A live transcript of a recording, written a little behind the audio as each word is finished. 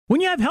When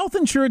you have health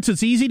insurance,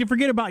 it's easy to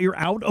forget about your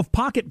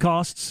out-of-pocket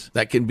costs.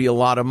 That can be a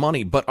lot of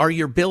money, but are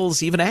your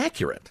bills even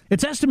accurate?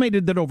 It's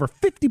estimated that over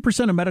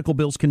 50% of medical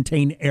bills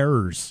contain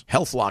errors.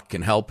 HealthLock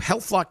can help.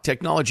 HealthLock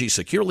technology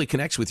securely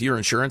connects with your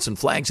insurance and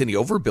flags any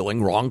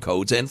overbilling, wrong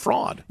codes, and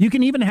fraud. You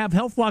can even have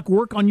HealthLock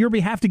work on your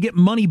behalf to get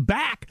money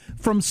back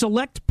from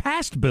select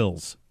past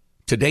bills.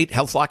 To date,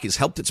 HealthLock has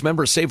helped its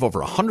members save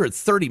over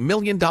 $130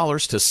 million.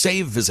 To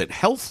save, visit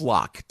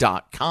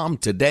healthlock.com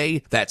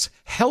today. That's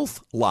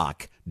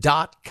healthlock.com.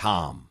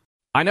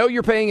 I know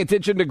you're paying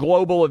attention to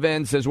global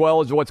events as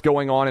well as what's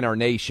going on in our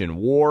nation.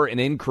 War and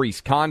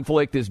increased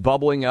conflict is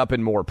bubbling up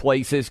in more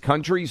places.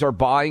 Countries are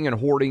buying and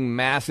hoarding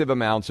massive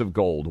amounts of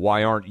gold.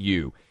 Why aren't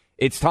you?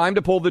 It's time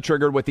to pull the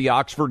trigger with the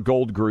Oxford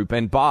Gold Group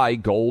and buy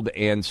gold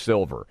and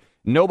silver.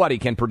 Nobody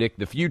can predict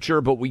the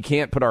future, but we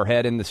can't put our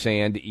head in the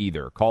sand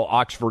either. Call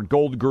Oxford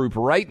Gold Group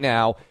right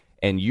now,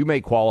 and you may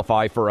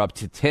qualify for up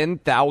to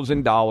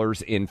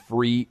 $10,000 in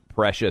free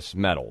precious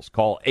metals.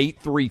 Call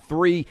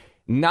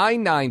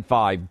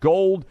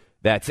 833-995-GOLD.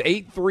 That's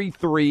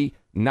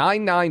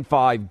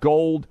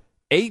 833-995-GOLD,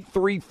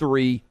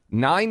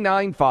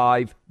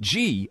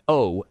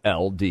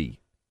 833-995-GOLD.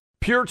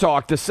 Pure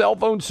Talk, the cell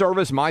phone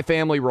service my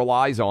family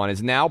relies on,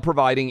 is now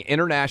providing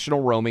international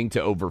roaming to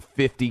over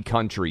 50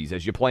 countries.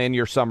 As you plan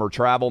your summer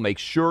travel, make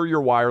sure your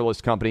wireless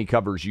company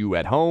covers you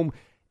at home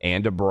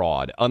and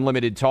abroad.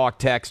 Unlimited talk,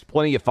 text,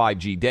 plenty of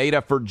 5G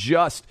data for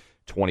just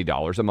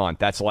 $20 a month.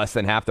 That's less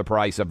than half the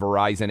price of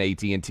Verizon,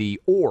 AT&T,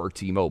 or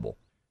T-Mobile.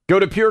 Go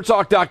to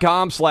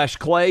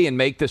puretalk.com/Clay and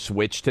make the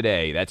switch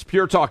today. That's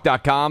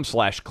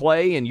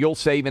puretalk.com/Clay, and you'll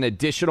save an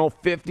additional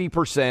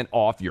 50%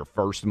 off your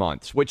first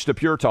month. Switch to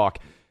Pure Talk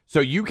so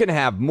you can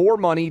have more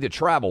money to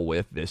travel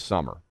with this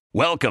summer.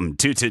 Welcome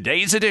to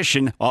today's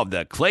edition of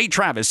the Clay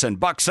Travis and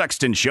Buck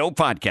Sexton Show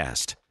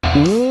podcast.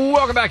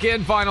 Welcome back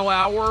in, final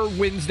hour,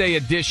 Wednesday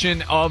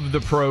edition of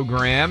the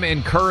program.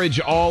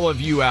 Encourage all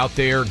of you out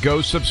there,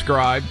 go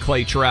subscribe,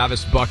 Clay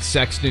Travis, Buck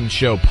Sexton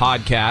Show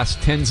podcast.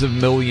 Tens of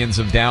millions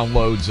of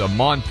downloads a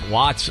month,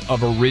 lots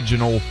of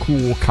original,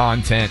 cool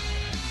content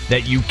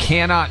that you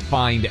cannot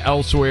find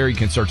elsewhere. You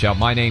can search out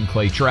my name,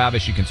 Clay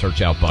Travis. You can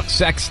search out Buck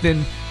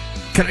Sexton.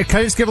 Can I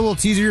just give a little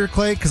teaser here,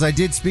 Clay? Because I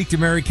did speak to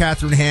Mary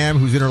Catherine Ham,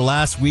 who's in her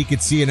last week at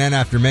CNN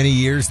after many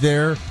years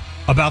there,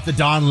 about the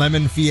Don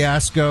Lemon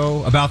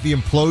fiasco, about the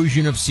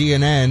implosion of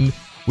CNN.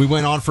 We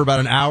went on for about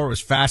an hour. It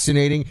was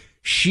fascinating.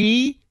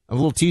 A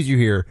little teaser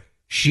here,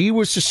 she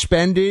was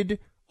suspended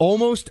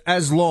almost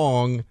as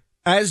long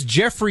as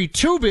Jeffrey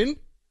Toobin,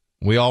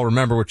 we all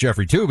remember what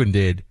Jeffrey Toobin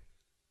did,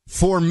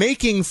 for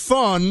making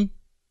fun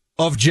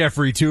of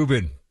Jeffrey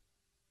Toobin.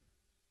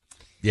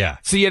 Yeah.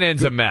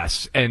 CNN's a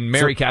mess, and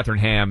Mary Catherine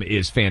Ham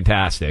is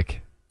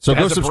fantastic. So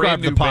go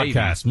subscribe to the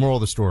podcast. Moral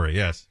of the story,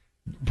 yes.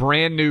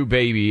 Brand new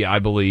baby, I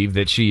believe,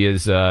 that she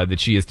is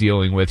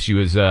dealing with. She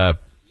was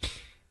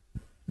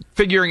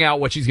figuring out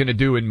what she's going to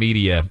do in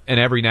media, and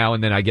every now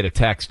and then I get a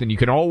text, and you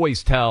can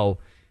always tell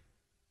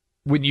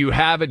when you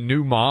have a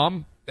new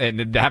mom,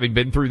 and having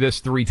been through this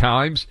 3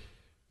 times,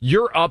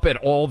 you're up at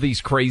all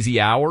these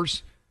crazy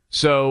hours.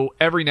 So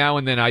every now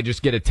and then I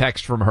just get a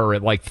text from her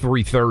at like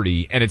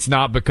 3:30, and it's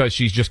not because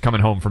she's just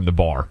coming home from the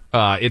bar.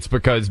 It's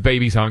because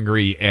baby's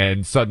hungry,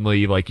 and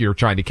suddenly like you're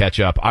trying to catch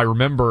up. I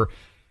remember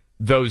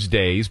those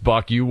days,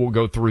 Buck. You will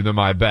go through them,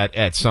 I bet,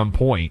 at some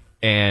point,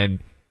 and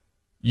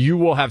you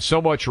will have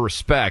so much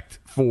respect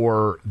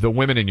for the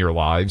women in your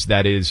lives,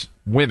 that is,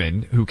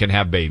 women who can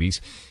have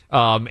babies,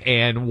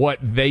 and what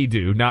they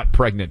do, not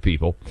pregnant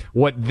people,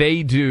 what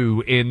they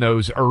do in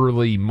those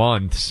early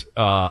months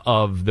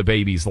of the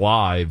baby's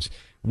lives,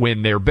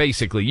 when they're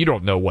basically, you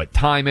don't know what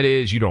time it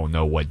is, you don't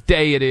know what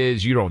day it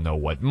is, you don't know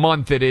what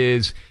month it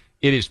is.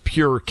 It is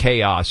pure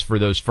chaos for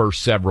those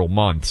first several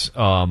months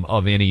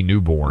of any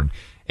newborn.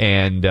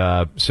 And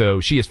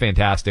so she is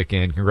fantastic,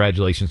 and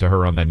congratulations to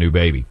her on that new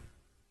baby.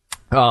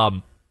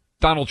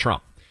 Donald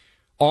Trump,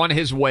 on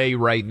his way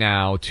right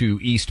now to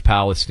East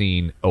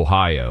Palestine,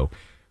 Ohio,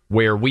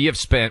 where we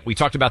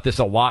talked about this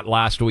a lot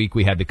last week.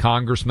 We had the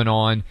congressman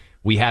on.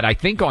 We had, I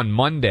think on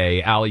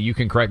Monday, Allie, you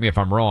can correct me if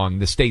I'm wrong,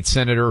 the state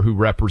senator who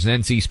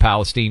represents East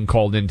Palestine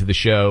called into the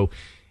show.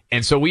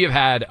 And so we have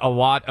had a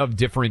lot of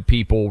different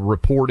people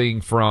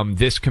reporting from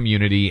this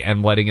community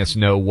and letting us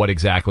know what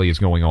exactly is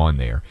going on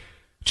there.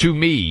 To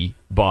me,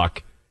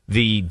 Buck,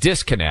 the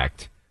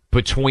disconnect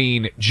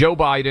between Joe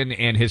Biden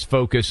and his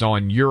focus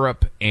on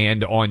Europe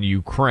and on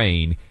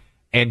Ukraine,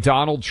 and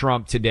Donald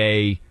Trump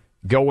today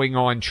going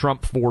on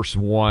Trump Force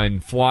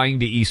One, flying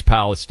to East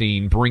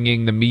Palestine,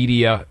 bringing the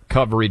media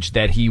coverage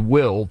that he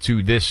will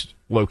to this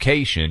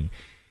location,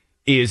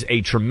 is a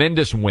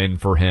tremendous win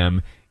for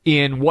him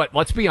in what,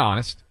 let's be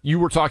honest, you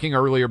were talking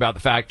earlier about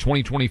the fact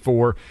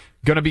 2024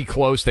 going to be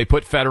close. They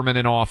put Fetterman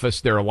in office.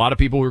 There are a lot of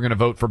people who are going to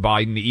vote for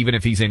Biden, even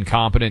if he's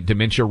incompetent,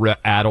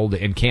 dementia-addled,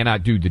 and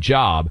cannot do the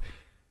job.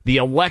 The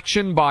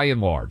election, by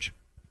and large,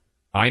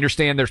 I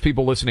understand there's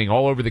people listening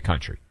all over the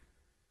country.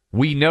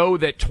 We know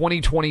that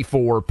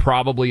 2024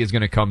 probably is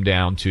going to come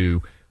down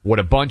to what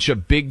a bunch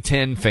of Big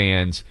Ten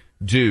fans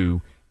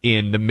do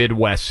in the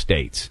Midwest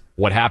states,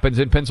 what happens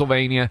in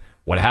Pennsylvania,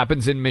 what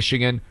happens in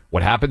Michigan,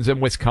 what happens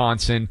in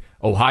Wisconsin.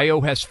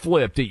 Ohio has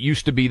flipped. It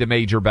used to be the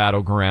major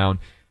battleground.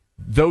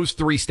 Those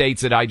 3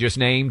 states that I just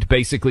named,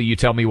 basically you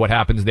tell me what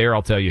happens there,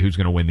 I'll tell you who's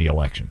going to win the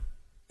election.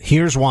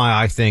 Here's why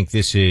I think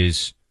this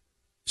is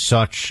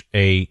such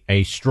a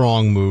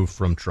strong move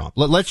from Trump.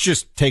 Let's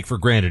just take for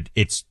granted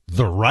it's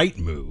the right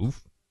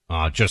move,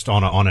 just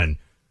on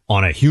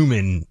a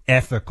human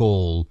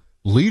ethical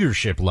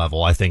leadership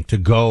level, I think, to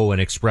go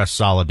and express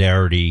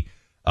solidarity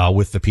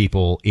with the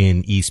people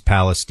in East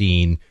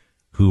Palestine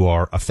who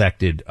are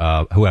affected,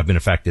 who have been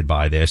affected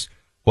by this.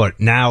 But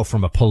now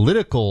from a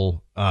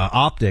political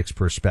optics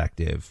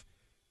perspective,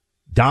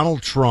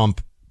 Donald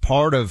Trump,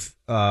 part of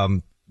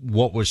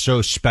what was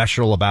so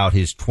special about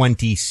his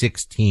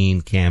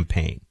 2016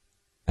 campaign.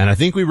 And I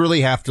think we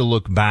really have to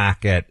look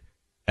back at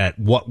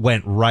what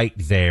went right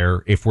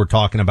there if we're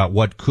talking about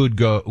what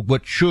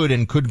should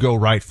and could go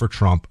right for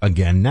Trump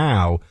again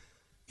now.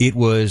 It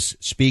was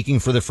speaking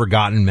for the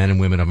forgotten men and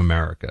women of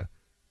America.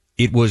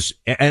 It was,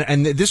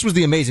 and this was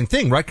the amazing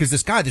thing, right? Because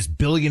this guy, this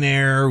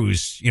billionaire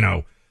who's,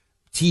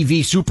 TV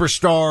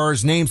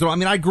superstars, names. I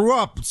mean, I grew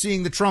up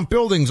seeing the Trump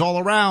buildings all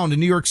around in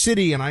New York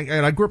City, and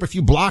I grew up a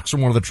few blocks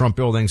from one of the Trump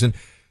buildings, and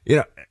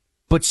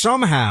but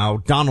somehow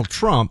Donald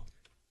Trump,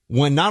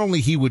 when not only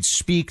he would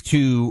speak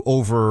to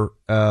over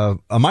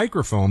a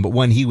microphone, but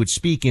when he would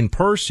speak in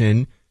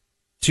person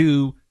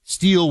to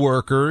steel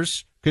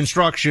workers,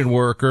 construction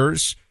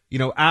workers,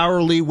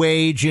 hourly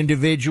wage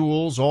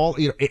individuals, all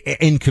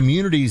in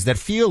communities that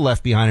feel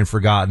left behind and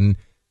forgotten.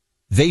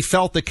 They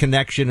felt the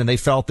connection and they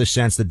felt the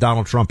sense that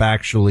Donald Trump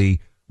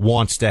actually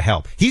wants to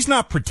help. He's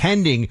not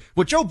pretending.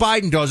 What Joe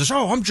Biden does is,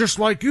 I'm just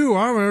like you.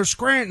 I'm a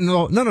Scranton.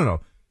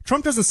 No.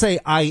 Trump doesn't say,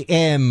 I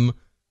am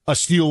a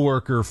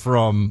steelworker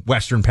from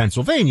Western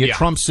Pennsylvania. Yeah.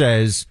 Trump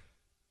says,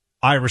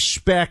 I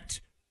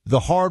respect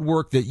the hard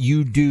work that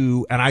you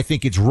do, and I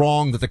think it's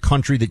wrong that the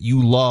country that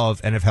you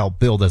love and have helped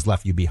build has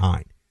left you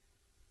behind.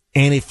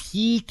 And if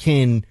he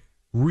can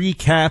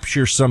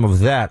recapture some of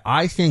that,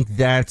 I think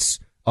that's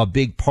a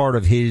big part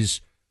of his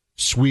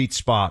sweet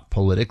spot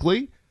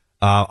politically.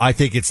 I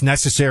think it's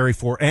necessary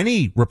for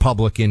any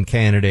Republican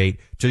candidate,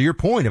 to your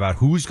point about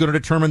who's going to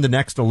determine the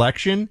next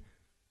election.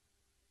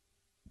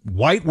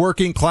 White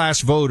working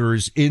class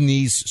voters in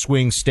these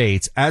swing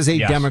states as a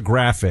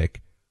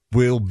demographic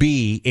will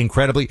be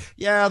incredibly,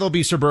 there'll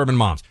be suburban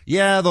moms.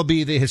 There'll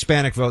be the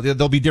Hispanic vote.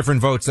 There'll be different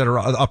votes that are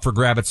up for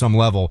grab at some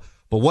level.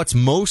 But what's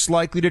most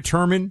likely to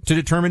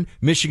determine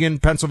Michigan,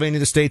 Pennsylvania,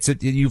 the states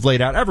that you've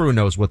laid out, everyone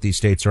knows what these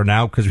states are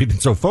now because we've been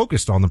so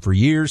focused on them for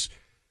years.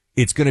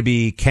 It's going to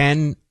be,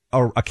 can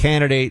a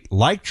candidate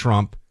like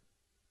Trump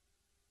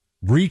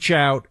reach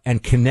out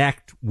and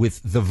connect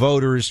with the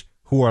voters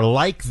who are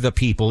like the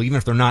people, even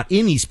if they're not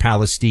in East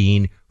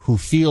Palestine, who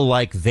feel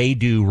like they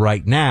do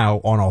right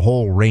now on a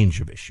whole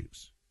range of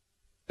issues.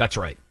 That's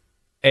right.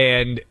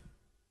 And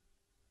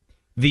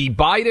the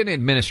Biden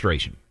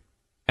administration,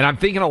 and I'm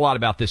thinking a lot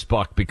about this,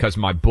 Buck, because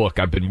my book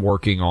I've been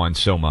working on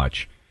so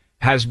much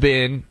has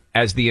been,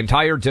 as the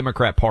entire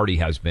Democrat Party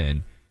has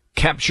been,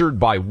 captured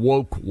by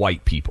woke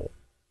white people.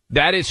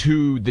 That is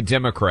who the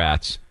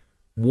Democrats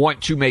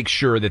want to make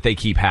sure that they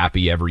keep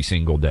happy every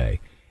single day.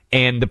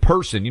 And the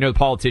person, the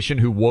politician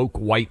who woke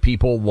white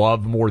people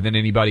love more than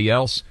anybody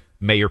else,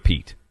 Mayor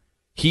Pete.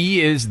 He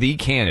is the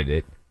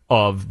candidate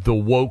of the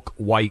woke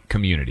white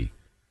community.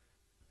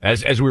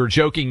 As we were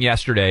joking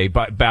yesterday,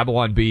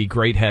 Babylon Bee,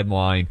 great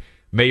headline,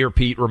 Mayor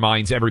Pete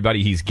reminds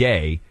everybody he's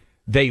gay.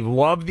 They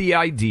love the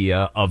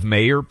idea of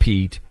Mayor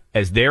Pete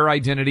as their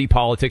identity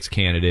politics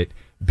candidate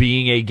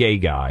being a gay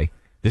guy.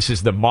 This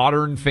is the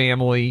Modern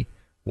Family,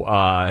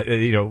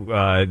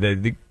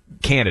 the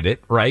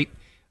candidate, right?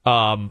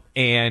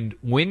 And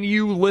when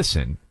you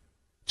listen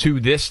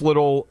to this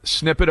little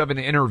snippet of an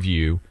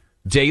interview,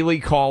 Daily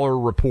Caller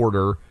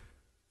reporter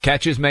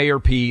catches Mayor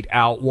Pete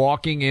out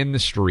walking in the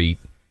street,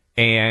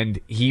 and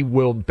he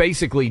will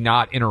basically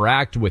not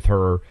interact with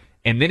her.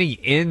 And then he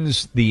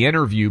ends the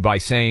interview by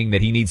saying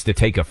that he needs to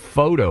take a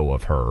photo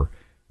of her,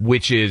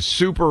 which is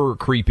super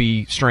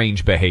creepy,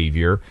 strange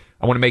behavior.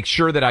 I want to make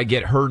sure that I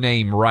get her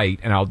name right,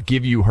 and I'll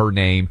give you her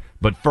name.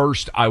 But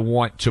first, I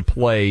want to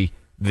play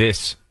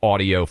this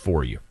audio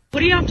for you.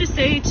 What do you have to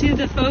say to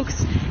the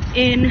folks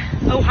in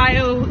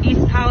Ohio,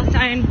 East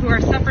Palestine, who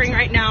are suffering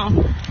right now?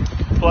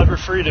 Well, I'd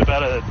refer you to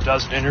about a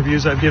dozen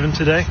interviews I've given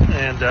today,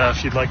 and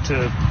if you'd like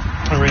to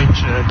arrange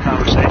a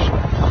conversation,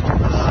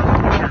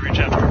 I'm sure to reach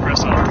out to our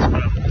press office,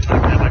 but I'd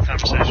like to have that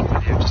conversation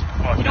with you. Just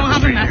walk you don't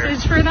have a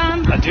message for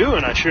them? I do,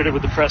 and I shared it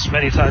with the press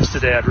many times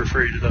today. I'd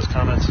refer you to those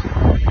comments.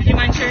 Would you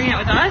mind sharing it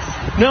with us?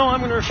 No, I'm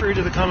going to refer you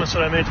to the comments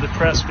that I made to the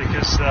press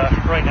because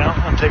right now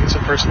I'm taking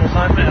some personal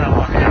time and I'm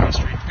walking down the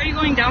street. Are you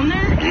going down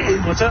there?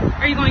 What's that?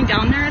 Are you going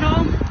down there at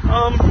all?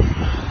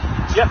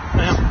 Yeah,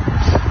 I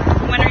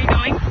am. When are you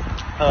going?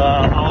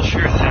 I'll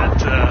share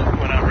that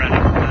when I'm ready.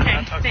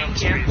 Okay,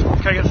 thank you.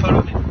 Can I get a photo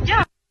of you?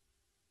 Yeah.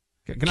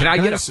 Can I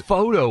get a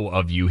photo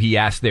of you? He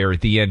asked there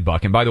at the end,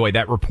 Buck. And by the way,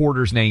 that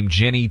reporter's name,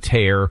 Jenny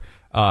Tare.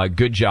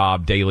 Good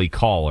job, Daily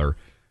Caller.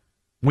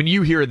 When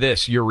you hear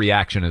this, your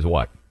reaction is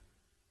what?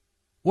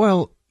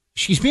 Well,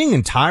 she's being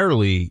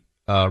entirely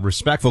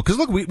respectful. Because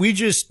look,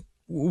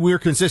 we're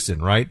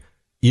consistent, right?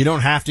 You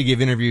don't have to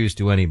give interviews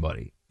to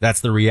anybody.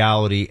 That's the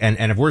reality. And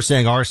if we're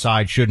saying our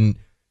side shouldn't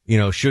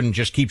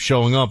just keep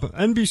showing up,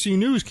 NBC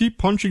News keep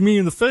punching me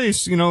in the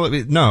face,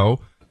 no.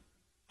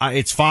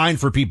 It's fine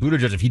for Pete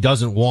Buttigieg if he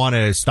doesn't want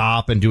to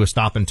stop and do a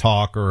stop and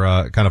talk or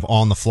a kind of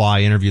on the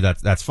fly interview.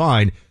 That's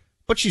fine.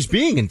 But she's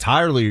being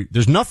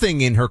there's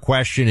nothing in her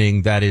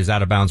questioning that is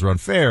out of bounds or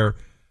unfair.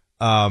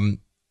 Why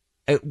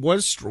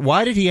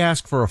did he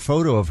ask for a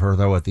photo of her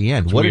though at the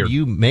end? What did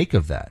you make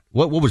of that?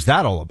 What was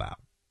that all about?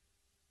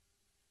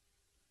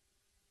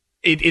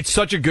 It's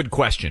such a good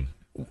question.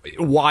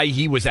 Why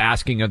he was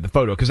asking of the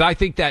photo, because I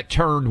think that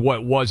turned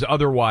what was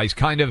otherwise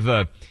kind of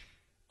a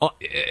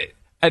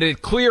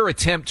clear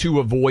attempt to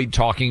avoid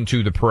talking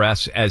to the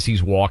press as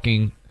he's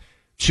walking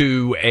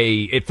to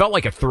it felt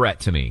like a threat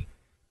to me.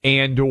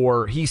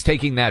 Or he's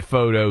taking that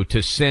photo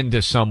to send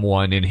to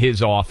someone in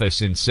his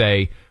office and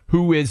say,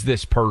 who is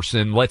this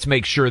person? Let's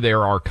make sure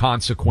there are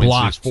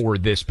consequences for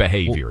this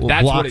behavior.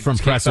 That's what it from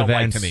press felt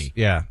events. like to me.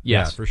 Yeah.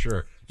 Yes. Yeah, for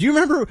sure. Do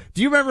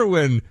you remember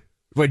when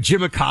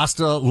Jim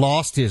Acosta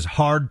lost his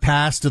hard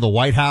pass to the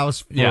White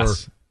House for,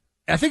 yes,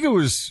 I think it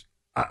was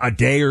a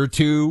day or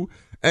two?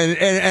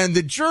 And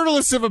the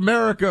journalists of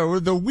America were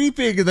the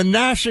weeping and the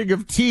gnashing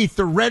of teeth,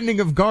 the rending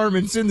of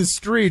garments in the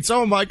streets.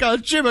 Oh my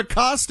God, Jim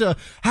Acosta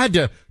had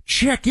to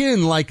check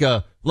in like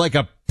a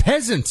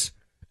peasant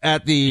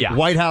at the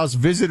White House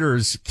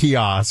visitors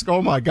kiosk.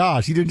 Oh my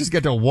gosh, he didn't just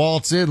get to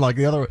waltz in like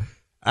the other.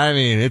 I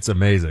mean, it's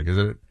amazing,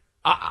 isn't it?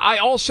 I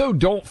also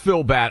don't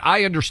feel bad.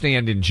 I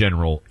understand in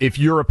general, if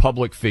you're a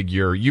public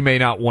figure, you may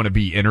not want to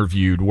be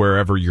interviewed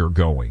wherever you're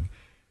going.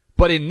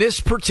 But in this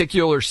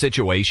particular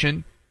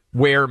situation,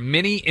 where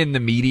many in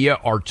the media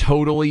are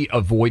totally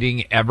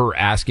avoiding ever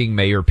asking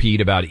Mayor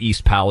Pete about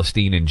East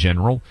Palestine in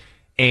general,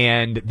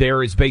 and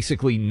there is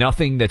basically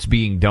nothing that's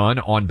being done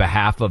on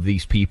behalf of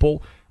these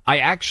people, I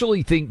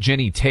actually think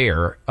Jenny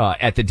Tare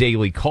at the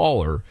Daily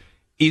Caller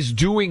is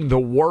doing the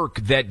work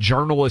that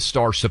journalists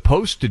are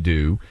supposed to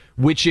do,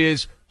 which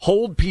is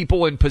hold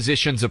people in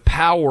positions of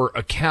power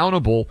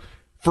accountable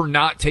for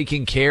not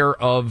taking care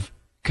of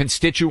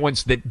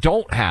constituents that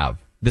don't have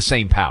the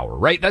same power,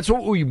 right? That's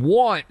what we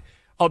want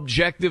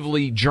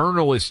objectively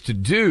journalists to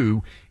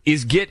do,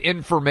 is get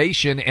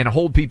information and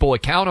hold people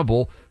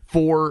accountable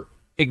for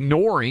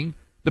ignoring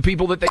the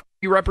people that they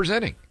be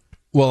representing.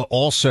 Well,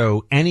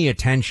 also any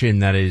attention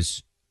that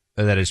is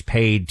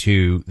paid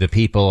to the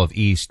people of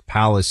East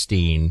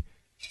Palestine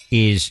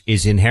is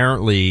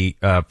inherently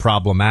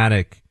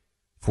problematic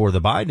for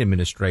the Biden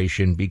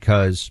administration,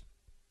 because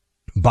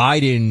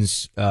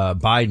Biden's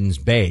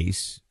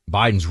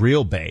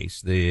real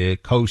base, the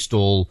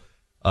coastal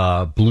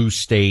blue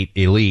state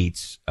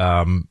elites,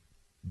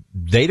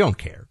 they don't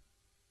care.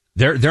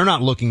 They're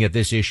not looking at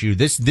this issue.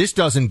 This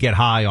doesn't get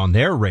high on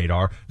their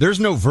radar. There's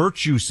no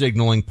virtue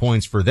signaling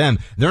points for them.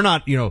 They're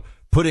not,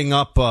 putting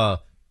up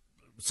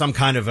some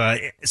kind of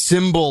a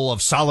symbol of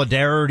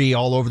solidarity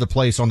all over the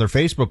place on their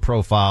Facebook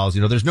profiles.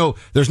 There's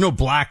no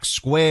black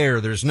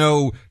square. There's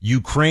no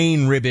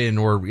Ukraine ribbon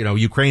or,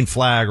 Ukraine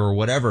flag or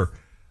whatever.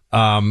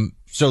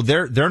 So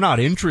they're not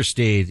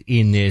interested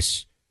in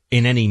this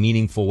in any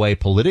meaningful way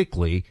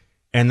politically.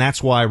 And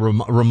that's why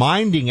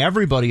reminding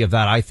everybody of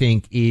that, I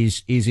think,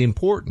 is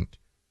important.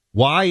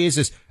 Why is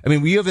this? I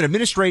mean, we have an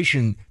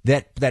administration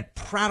that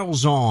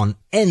prattles on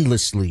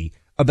endlessly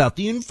about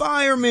the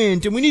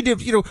environment, and we need to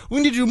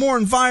do more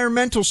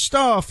environmental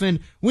stuff, and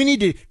we need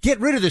to get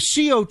rid of the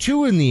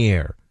CO2 in the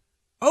air.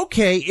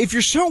 Okay, if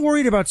you're so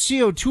worried about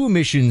CO2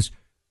 emissions,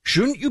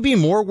 shouldn't you be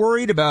more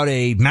worried about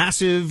a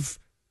massive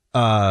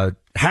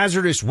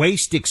hazardous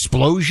waste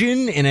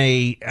explosion in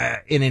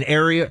an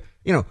area?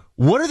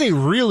 What do they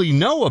really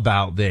know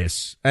about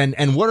this?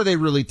 And what are they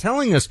really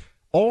telling us?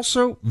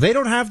 Also, they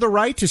don't have the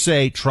right to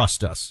say,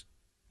 trust us.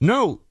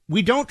 No,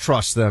 we don't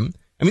trust them.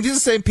 I mean, these are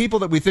the same people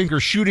that we think are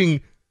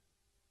shooting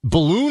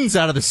balloons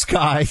out of the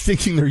sky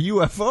thinking they're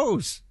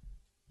UFOs.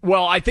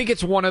 Well, I think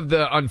it's one of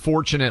the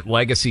unfortunate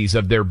legacies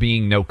of there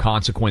being no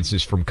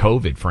consequences from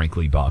COVID,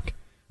 frankly, Buck.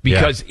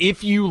 Because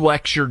if you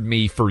lectured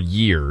me for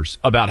years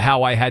about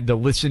how I had to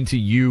listen to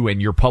you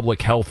and your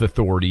public health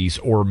authorities,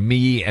 or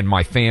me and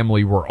my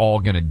family were all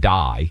going to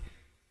die,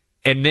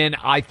 and then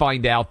I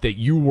find out that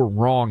you were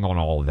wrong on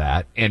all of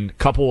that, and a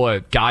couple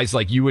of guys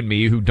like you and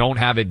me who don't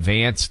have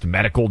advanced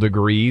medical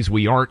degrees,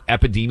 we aren't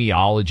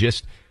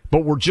epidemiologists,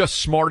 but we're just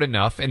smart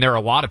enough, and there are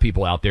a lot of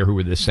people out there who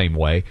are the same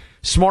way,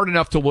 smart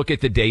enough to look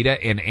at the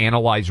data and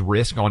analyze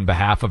risk on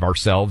behalf of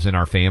ourselves and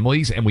our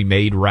families, and we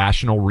made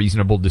rational,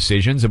 reasonable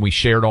decisions, and we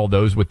shared all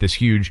those with this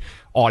huge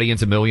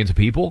audience of millions of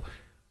people.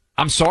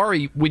 I'm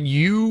sorry, when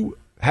you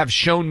have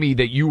shown me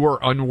that you are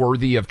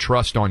unworthy of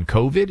trust on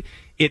COVID,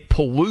 it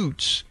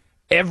pollutes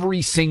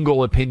every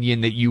single opinion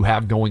that you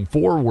have going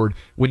forward.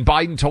 When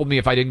Biden told me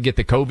if I didn't get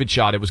the COVID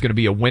shot, it was going to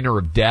be a winter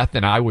of death,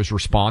 and I was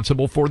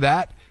responsible for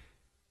that,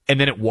 and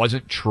then it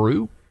wasn't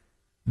true,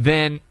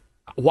 then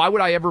why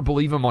would I ever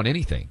believe him on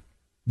anything?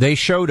 They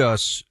showed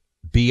us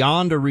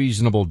beyond a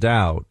reasonable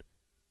doubt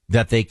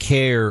that they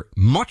care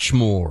much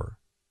more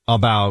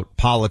about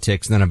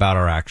politics than about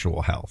our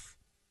actual health.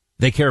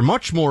 They care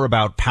much more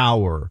about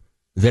power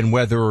than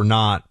whether or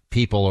not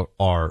people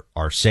are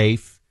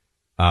safe.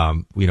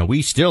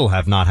 We still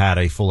have not had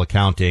a full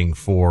accounting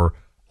for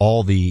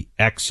all the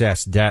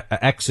excess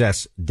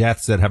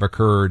deaths that have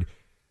occurred.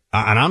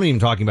 And I'm even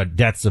talking about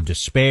deaths of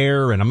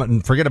despair.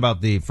 And forget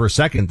about for a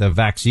second, the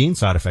vaccine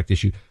side effect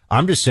issue.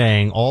 I'm just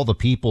saying all the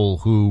people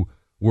who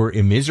were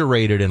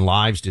immiserated and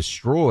lives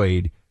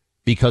destroyed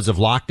because of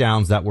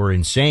lockdowns that were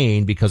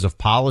insane, because of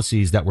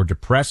policies that were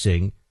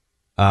depressing.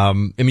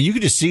 You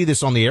could just see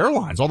this on the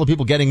airlines, all the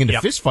people getting into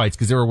fistfights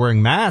because they were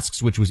wearing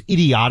masks, which was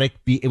idiotic.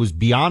 It was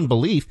beyond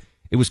belief.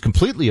 It was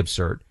completely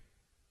absurd.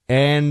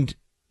 And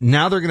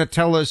now they're going to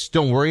tell us,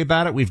 don't worry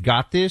about it. We've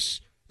got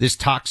this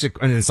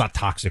toxic, and it's not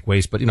toxic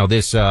waste, but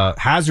this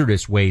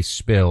hazardous waste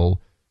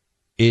spill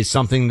is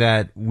something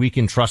that we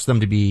can trust them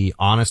to be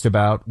honest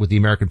about with the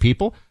American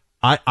people.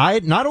 I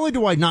not only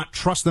do I not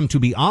trust them to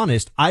be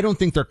honest, I don't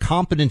think they're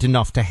competent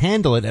enough to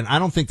handle it. And I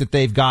don't think that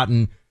they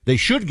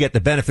should get the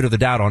benefit of the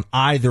doubt on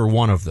either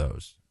one of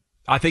those.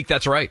 I think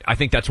that's right. I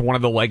think that's one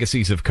of the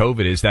legacies of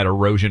COVID is that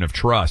erosion of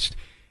trust.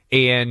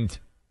 And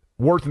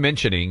worth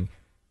mentioning,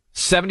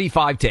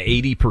 75 to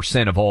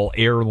 80% of all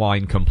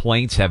airline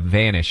complaints have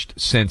vanished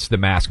since the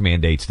mask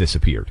mandates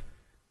disappeared.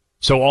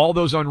 So all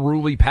those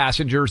unruly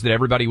passengers that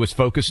everybody was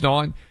focused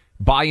on,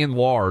 by and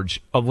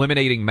large,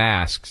 eliminating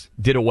masks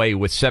did away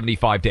with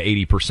 75 to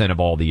 80% of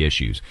all the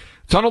issues.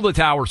 Tunnel to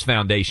Towers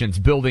Foundation's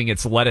building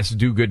its Let Us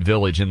Do Good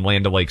Village in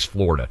Land O'Lakes,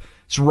 Florida.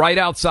 It's right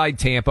outside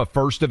Tampa,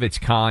 first of its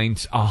kind,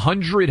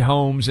 100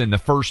 homes in the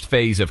first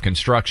phase of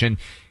construction,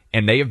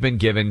 and they have been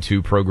given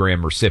to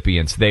program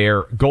recipients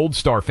there. Gold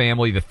Star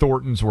family, the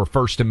Thorntons, were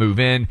first to move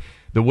in.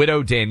 The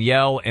widow,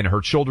 Danielle, and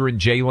her children,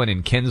 Jalen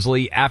and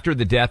Kinsley, after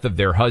the death of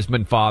their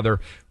husband, father,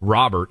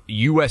 Robert,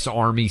 U.S.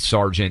 Army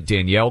Sergeant,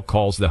 Danielle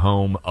calls the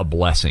home a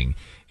blessing.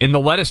 In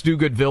the Let Us Do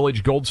Good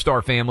Village, Gold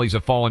Star families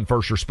of fallen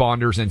first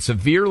responders and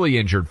severely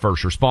injured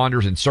first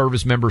responders and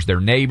service members,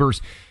 their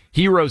neighbors,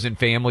 heroes and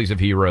families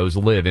of heroes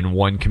live in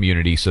one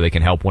community so they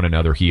can help one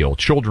another heal.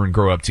 Children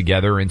grow up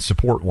together and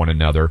support one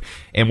another.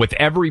 And with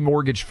every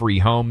mortgage-free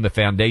home, the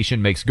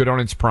foundation makes good on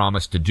its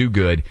promise to do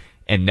good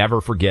and never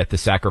forget the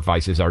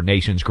sacrifices our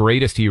nation's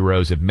greatest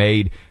heroes have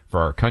made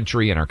for our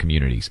country and our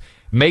communities.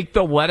 Make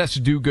the Let Us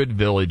Do Good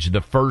Village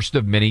the first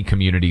of many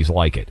communities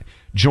like it.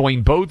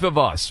 Join both of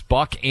us,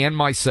 Buck and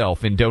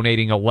myself, in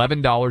donating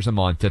 $11 a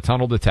month to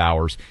Tunnel to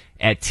Towers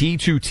at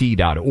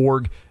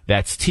T2T.org.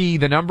 That's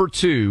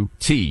T2T.org.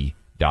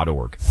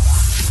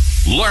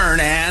 Learn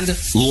and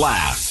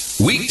laugh.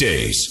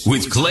 Weekdays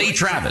with Clay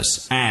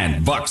Travis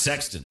and Buck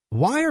Sexton.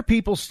 Why are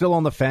people still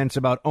on the fence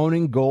about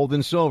owning gold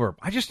and silver?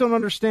 I just don't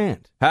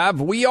understand.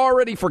 Have we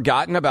already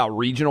forgotten about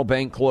regional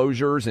bank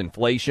closures,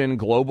 inflation,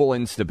 global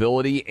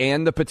instability,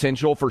 and the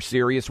potential for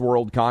serious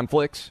world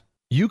conflicts?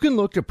 You can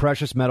look to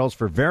precious metals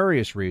for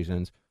various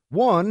reasons.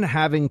 1,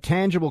 having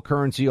tangible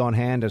currency on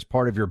hand as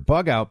part of your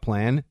bug-out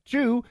plan.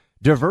 2,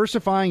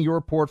 diversifying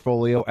your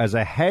portfolio as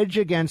a hedge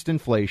against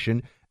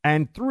inflation.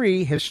 And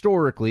 3,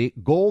 historically,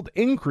 gold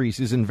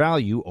increases in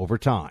value over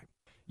time.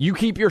 You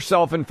keep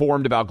yourself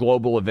informed about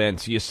global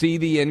events. You see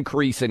the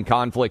increase in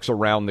conflicts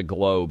around the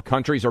globe.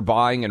 Countries are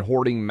buying and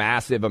hoarding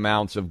massive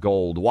amounts of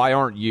gold. Why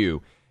aren't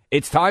you?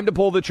 It's time to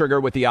pull the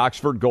trigger with the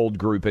Oxford Gold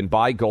Group and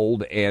buy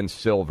gold and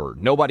silver.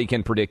 Nobody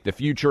can predict the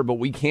future, but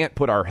we can't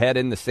put our head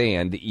in the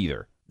sand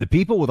either. The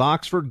people with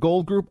Oxford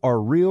Gold Group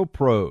are real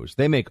pros.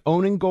 They make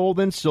owning gold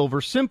and silver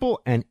simple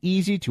and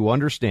easy to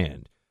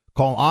understand.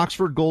 Call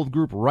Oxford Gold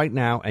Group right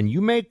now, and you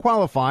may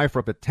qualify for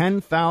up to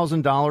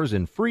 $10,000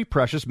 in free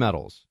precious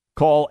metals.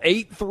 Call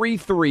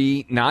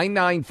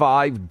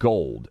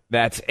 833-995-GOLD.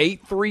 That's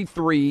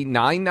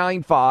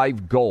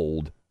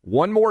 833-995-GOLD.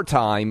 One more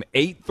time,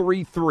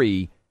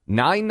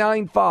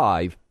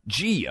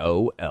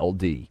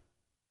 833-995-GOLD.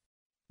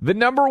 The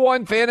number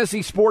one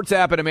fantasy sports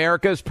app in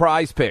America is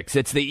Prize Picks.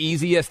 It's the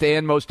easiest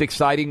and most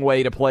exciting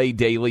way to play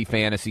daily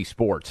fantasy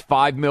sports.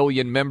 5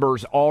 million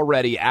members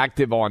already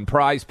active on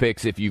Prize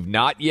Picks. If you've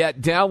not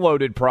yet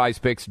downloaded Prize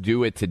Picks,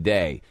 do it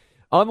today.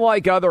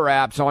 Unlike other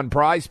apps on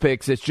Prize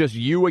Picks, it's just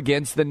you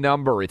against the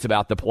number. It's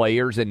about the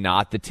players and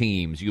not the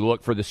teams. You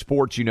look for the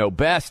sports you know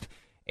best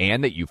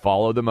and that you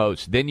follow the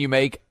most. Then you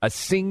make a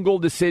single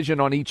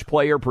decision on each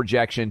player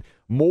projection,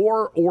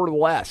 more or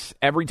less.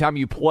 Every time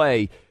you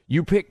play,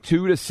 you pick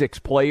 2 to 6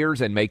 players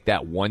and make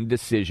that one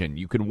decision.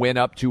 You can win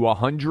up to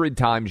 100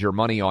 times your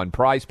money on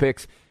Prize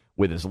Picks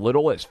with as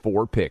little as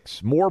 4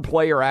 picks. More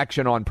player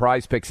action on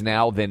Prize Picks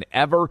now than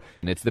ever,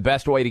 and it's the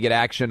best way to get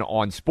action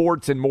on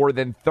sports in more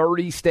than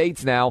 30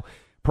 states now.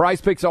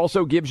 Prize Picks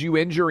also gives you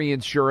injury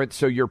insurance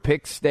so your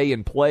picks stay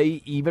in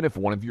play even if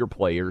one of your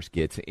players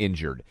gets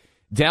injured.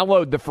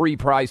 Download the free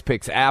Prize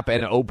Picks app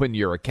and open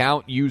your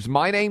account. Use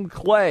my name,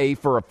 Clay,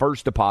 for a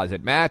first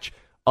deposit match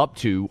up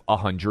to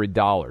 $100.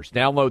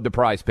 Download the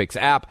Prize Picks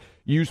app.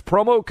 Use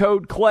promo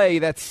code CLAY,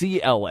 that's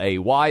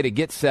C-L-A-Y, to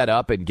get set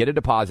up and get a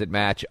deposit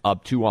match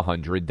up to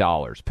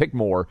 $100. Pick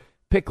more,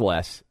 pick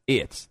less.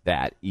 It's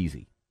that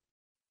easy.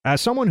 As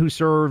someone who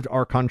served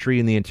our country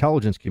in the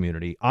intelligence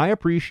community, I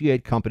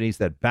appreciate companies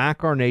that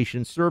back our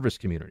nation's service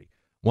community.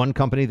 One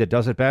company that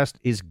does it best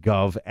is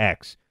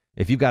GovX.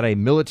 If you've got a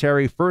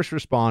military, first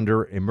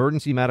responder,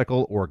 emergency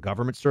medical, or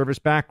government service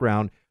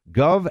background,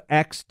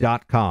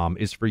 GovX.com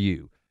is for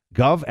you.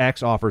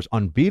 GovX offers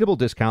unbeatable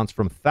discounts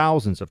from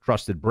thousands of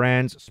trusted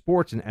brands,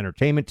 sports and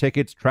entertainment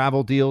tickets,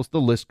 travel deals,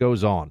 the list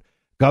goes on.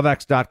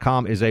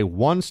 GovX.com is a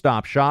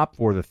one-stop shop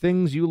for the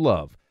things you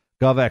love.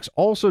 GovX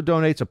also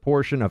donates a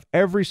portion of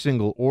every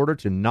single order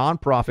to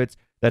nonprofits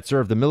that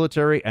serve the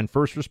military and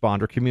first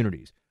responder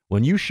communities.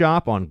 When you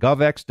shop on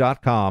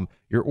GovX.com,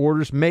 your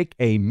orders make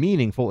a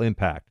meaningful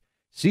impact.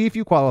 See if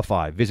you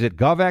qualify. Visit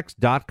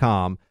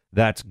GovX.com.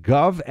 That's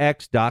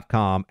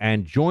GovX.com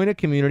and join a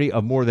community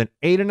of more than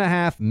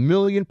 8.5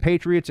 million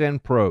patriots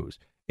and pros.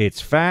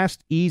 It's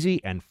fast,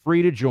 easy, and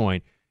free to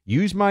join.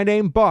 Use my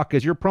name, Buck,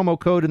 as your promo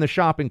code in the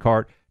shopping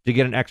cart to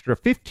get an extra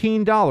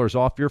 $15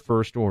 off your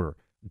first order.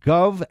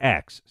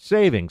 GovX,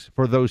 savings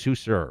for those who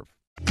serve.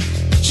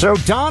 So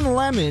Don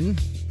Lemon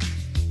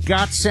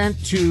got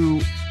sent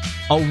to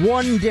a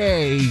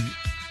one-day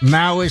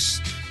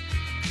Maoist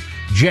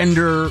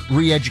gender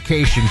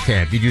re-education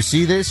camp. Did you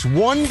see this?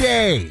 One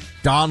day,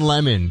 Don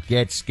Lemon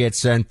gets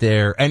sent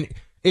there, and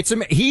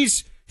he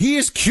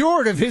is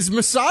cured of his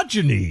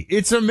misogyny.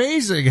 It's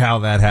amazing how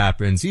that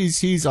happens.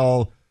 He's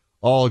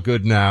all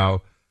good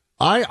now.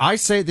 I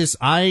say this.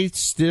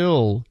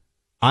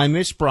 I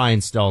miss Brian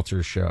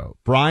Stelter's show.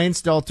 Brian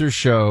Stelter's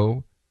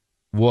show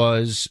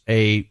was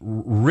a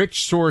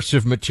rich source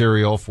of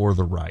material for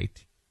the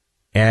right.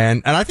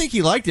 And I think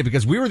he liked it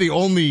because we were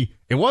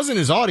it wasn't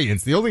his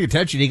audience. The only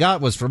attention he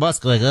got was from us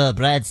going, oh,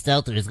 Brian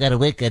Stelter has got a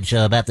weekend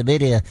show about the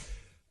media.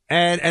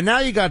 And now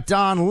you got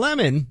Don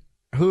Lemon,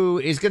 who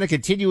is going to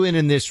continue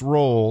in this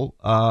role,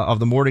 of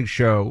the morning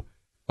show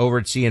over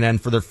at CNN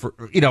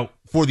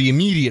for the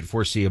immediate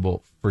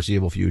foreseeable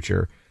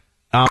future.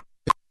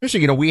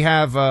 We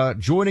have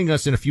joining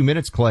us in a few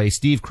minutes, Clay,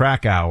 Steve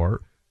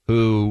Krakauer,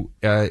 who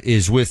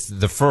is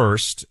with The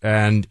First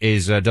and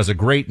does a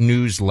great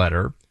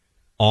newsletter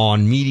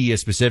on media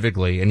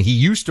specifically, and he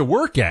used to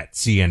work at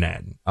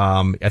CNN.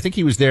 I think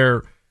he was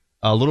there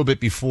a little bit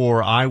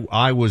before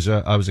I was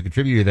a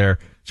contributor there.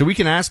 So we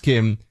can ask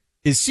him: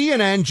 is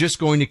CNN just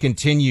going to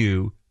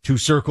continue to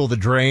circle the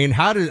drain?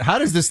 How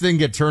does this thing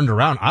get turned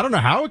around? I don't know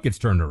how it gets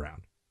turned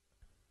around.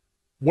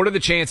 What are the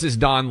chances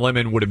Don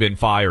Lemon would have been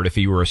fired if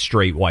he were a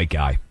straight white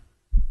guy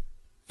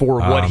for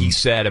what he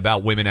said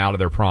about women out of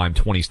their prime,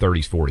 20s,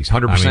 30s, 40s?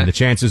 100%. I mean,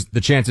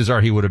 the chances are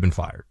he would have been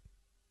fired.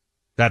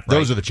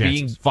 Those are the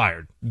chances. Being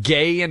fired.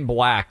 Gay and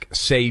black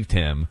saved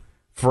him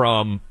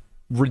from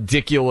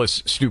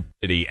ridiculous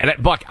stupidity. And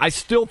Buck, I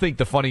still think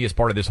the funniest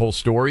part of this whole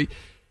story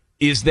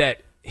is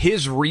that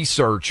his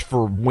research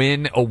for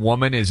when a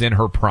woman is in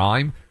her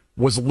prime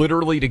was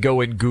literally to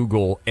go and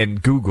Google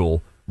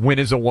when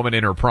is a woman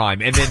in her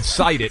prime, and then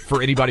cite it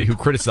for anybody who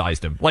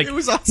criticized him. Like, it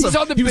was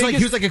awesome. He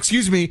was like,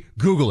 excuse me,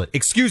 Google it.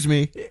 Excuse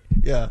me.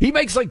 Yeah. He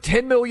makes like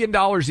 $10 million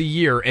a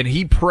year, and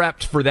he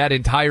prepped for that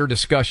entire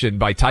discussion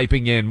by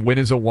typing in when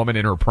is a woman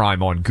in her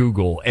prime on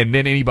Google, and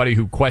then anybody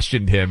who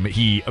questioned him,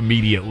 he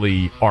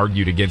immediately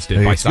argued against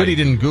it. It's good he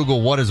didn't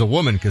Google what is a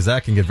woman, because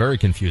that can get very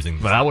confusing.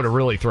 But I would have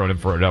really thrown him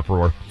for an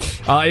uproar.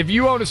 If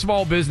you own a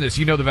small business,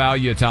 you know the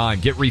value of time.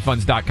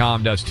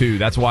 GetRefunds.com does too.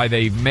 That's why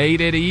they've made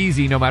it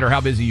easy, no matter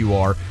how busy you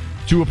are,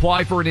 to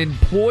apply for an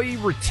employee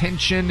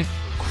retention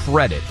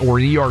credit, or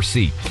an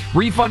ERC.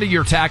 Refunding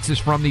your taxes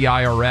from the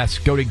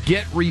IRS. Go to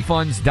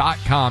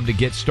getrefunds.com to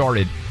get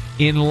started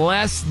in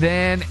less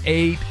than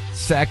 8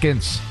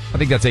 seconds. I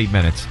think that's 8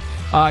 minutes.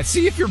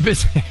 See if your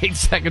business, 8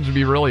 seconds would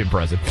be really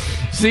impressive.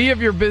 See if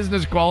your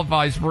business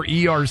qualifies for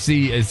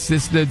ERC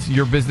assistance.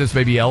 Your business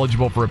may be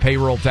eligible for a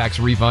payroll tax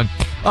refund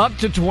up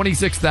to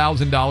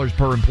 $26,000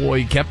 per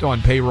employee kept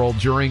on payroll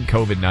during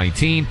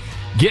COVID-19.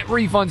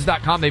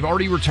 GetRefunds.com. They've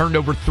already returned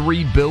over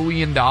 $3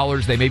 billion.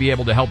 They may be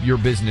able to help your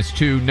business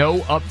too.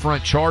 No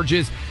upfront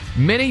charges.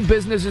 Many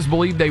businesses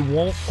believe they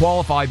won't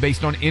qualify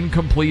based on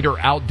incomplete or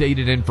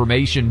outdated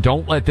information.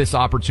 Don't let this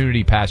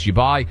opportunity pass you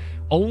by.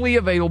 Only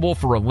available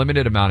for a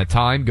limited amount of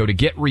time. Go to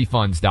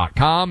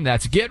GetRefunds.com.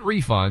 That's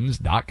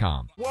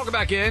GetRefunds.com. Welcome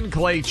back in.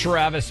 Clay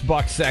Travis,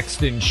 Buck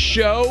Sexton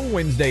Show.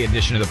 Wednesday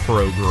edition of the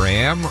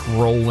program.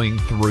 Rolling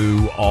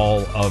through all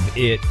of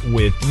it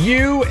with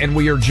you. And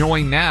we are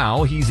joined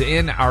now. He's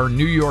in our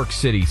New York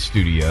City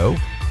studio.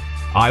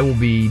 I will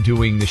be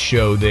doing the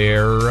show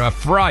there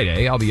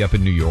Friday. I'll be up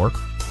in New York.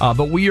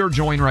 But we are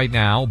joined right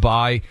now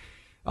by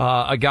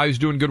a guy who's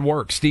doing good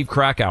work, Steve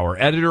Krakauer,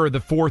 editor of the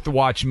Fourth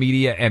Watch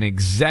Media and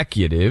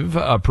executive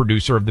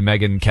producer of the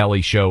Megyn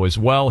Kelly Show as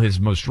well. His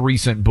most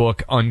recent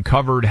book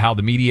uncovered how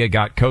the media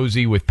got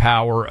cozy with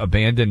power,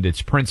 abandoned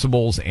its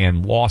principles,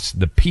 and lost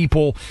the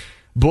people.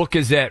 Book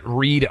is at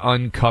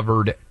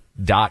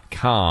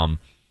readuncovered.com.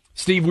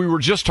 Steve, we were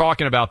just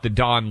talking about the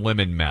Don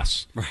Lemon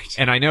mess. Right.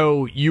 And I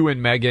know you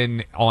and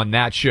Megyn on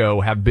that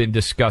show have been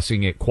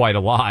discussing it quite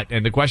a lot.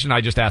 And the question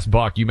I just asked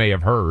Buck, you may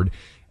have heard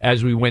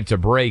as we went to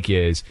break,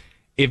 is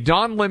if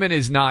Don Lemon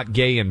is not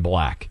gay and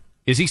black,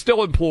 Is he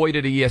still employed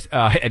at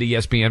at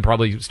ESPN?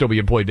 Probably still be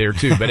employed there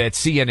too, but at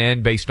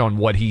CNN, based on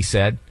what he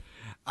said.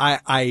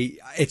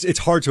 It's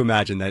hard to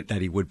imagine that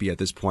he would be at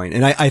this point.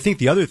 And I think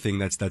the other thing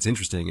that's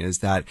interesting is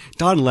that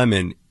Don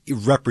Lemon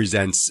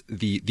represents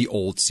the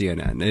old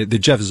CNN, the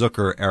Jeff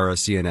Zucker era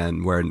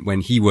CNN,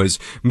 when he was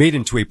made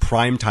into a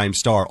primetime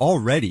star.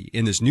 Already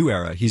in this new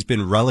era, he's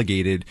been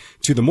relegated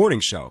to the morning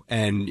show,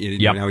 and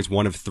now he's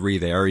one of three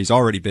there. He's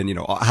already been,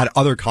 had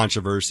other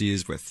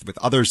controversies with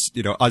others,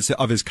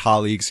 of his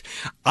colleagues.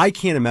 I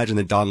can't imagine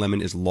that Don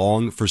Lemon is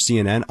long for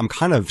CNN. I'm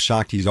kind of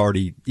shocked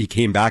he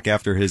came back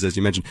after his, as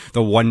you mentioned,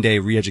 the one-day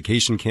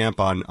re-education camp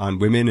on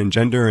women and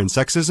gender and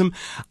sexism.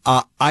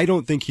 I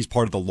don't think he's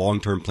part of the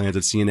long-term plans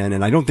of CNN,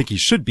 and I don't think he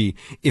should be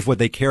if what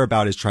they care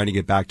about is trying to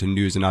get back to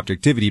news and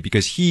objectivity,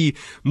 because he,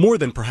 more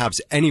than perhaps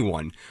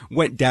anyone,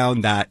 went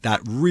down that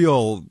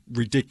real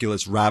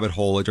ridiculous rabbit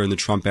hole during the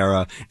Trump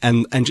era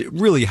and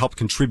really helped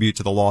contribute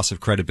to the loss of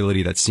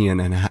credibility that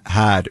CNN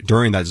had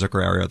during that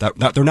Zucker era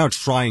that they're now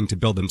trying to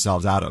build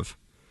themselves out of.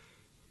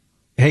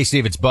 Hey,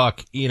 Steve, it's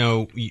Buck.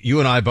 You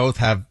and I both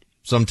have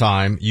some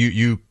time,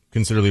 you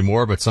considerably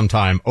more, but some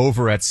time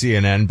over at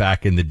CNN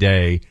back in the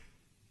day.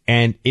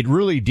 And it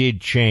really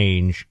did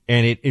change,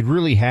 and it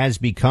really has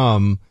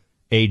become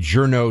a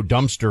journo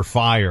dumpster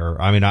fire.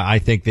 I mean, I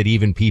think that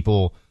even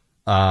people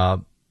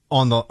on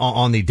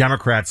the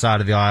Democrat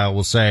side of the aisle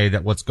will say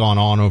that what's gone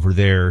on over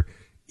there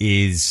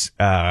is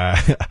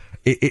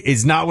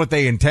is not what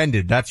they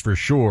intended. That's for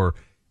sure.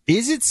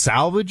 Is it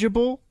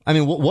salvageable? I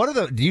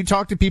mean, do you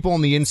talk to people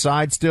on the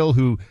inside still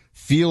who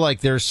feel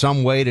like there's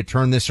some way to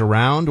turn this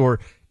around, or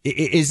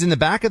is in the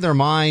back of their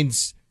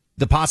minds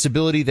the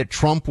possibility that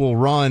Trump will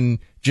run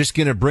just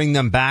going to bring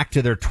them back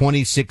to their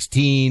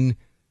 2016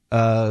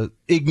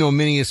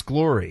 ignominious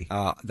glory?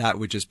 That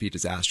would just be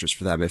disastrous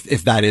for them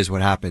if that is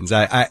what happens.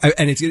 And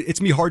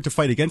it's me hard to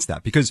fight against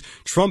that, because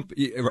Trump,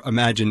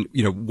 imagine,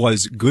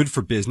 was good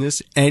for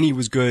business, and he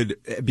was good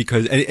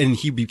because, and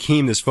he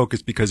became this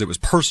focus because it was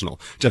personal.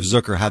 Jeff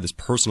Zucker had this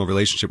personal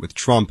relationship with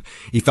Trump.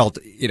 He felt,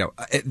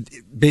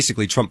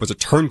 basically Trump was a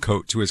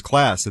turncoat to his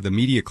class, to the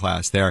media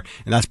class there.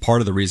 And that's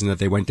part of the reason that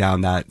they went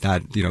down that,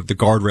 the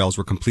guardrails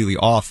were completely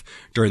off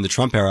during the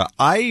Trump era.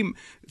 I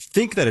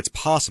think that it's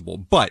possible,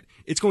 but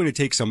it's going to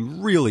take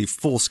some really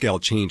full-scale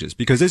changes,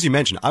 because, as you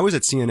mentioned, I was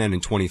at CNN in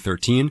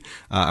 2013.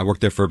 I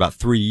worked there for about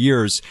 3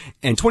 years,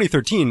 and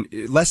 2013,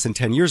 less than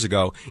 10 years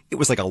ago, it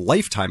was like a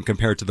lifetime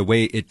compared to the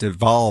way it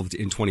evolved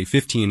in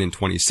 2015 and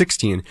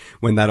 2016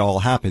 when that all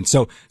happened.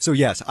 So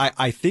yes,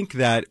 I think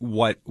that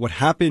what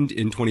happened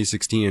in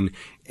 2016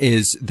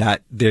 is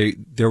that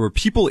there were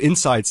people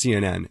inside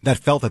CNN that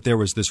felt that there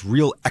was this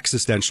real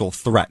existential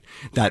threat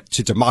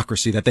to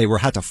democracy that they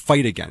had to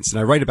fight against. And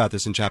I write about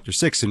this in chapter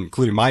 6,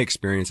 including my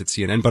experience at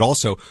CNN, but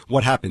also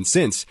what happened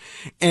since.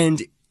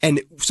 And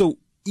so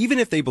even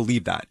if they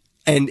believe that,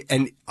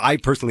 and I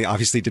personally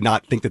obviously did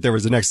not think that there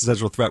was an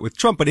existential threat with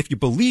Trump, but if you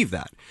believe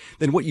that,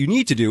 then what you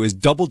need to do is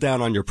double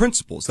down on your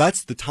principles.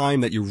 That's the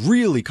time that you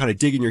really kind of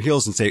dig in your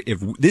heels and say, if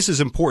this is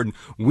important,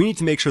 we need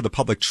to make sure the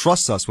public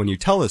trusts us when you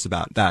tell us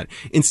about that.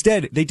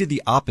 Instead, they did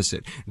the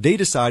opposite. They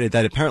decided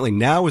that apparently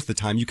now is the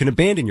time you can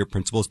abandon your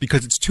principles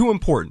because it's too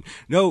important.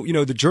 No,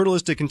 the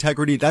journalistic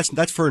integrity,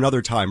 that's for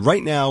another time.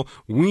 Right now,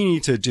 we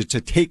need to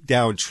take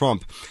down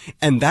Trump.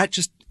 And that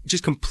just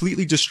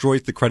completely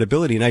destroys the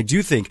credibility. And I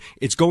do think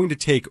it's going to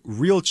take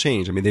real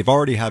change. I mean, they've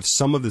already have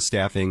some of the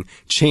staffing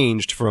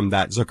changed from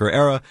that Zucker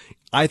era.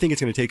 I think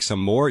it's going to take some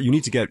more. You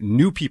need to get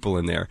new people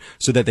in there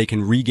so that they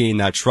can regain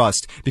that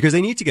trust, because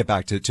they need to get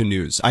back to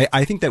news.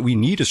 I think that we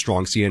need a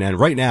strong CNN.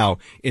 Right now,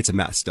 it's a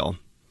mess still.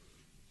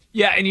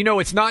 Yeah, and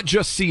it's not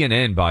just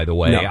CNN, by the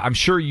way. No. I'm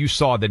sure you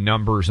saw the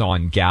numbers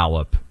on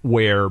Gallup,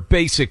 where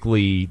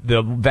basically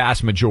the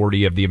vast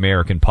majority of the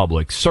American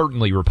public,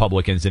 certainly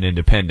Republicans and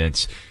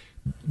independents,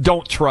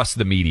 don't trust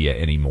the media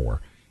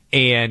anymore.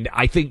 And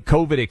I think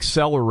COVID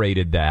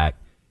accelerated that.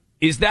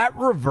 Is that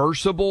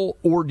reversible,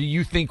 or do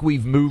you think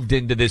we've moved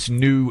into this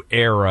new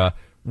era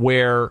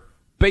where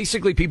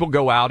basically people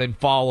go out and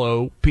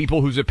follow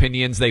people whose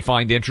opinions they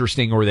find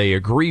interesting or they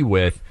agree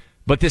with,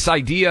 but this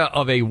idea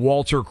of a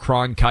Walter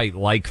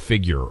Cronkite-like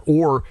figure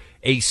or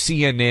a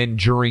CNN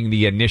during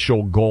the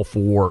initial Gulf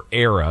War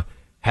era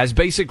has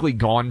basically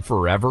gone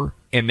forever,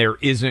 and there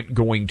isn't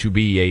going to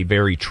be a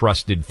very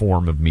trusted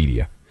form of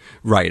media?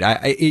 Right.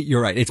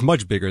 You're right. It's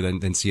much bigger than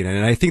CNN.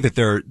 And I think that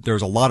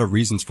there's a lot of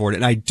reasons for it.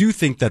 And I do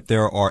think that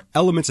there are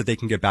elements that they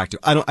can get back to.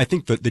 I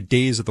think that the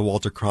days of the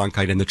Walter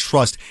Cronkite and the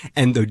trust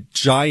and the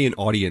giant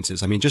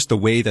audiences, I mean, just the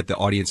way that the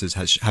audiences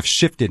have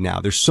shifted now.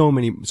 There's so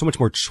much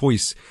more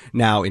choice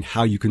now in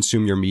how you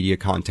consume your media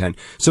content.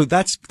 So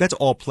that's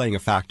all playing a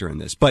factor in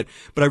this. But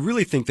I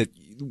really think that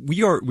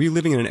we're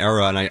living in an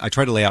era, and I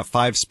try to lay out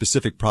 5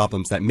 specific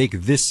problems that make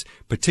this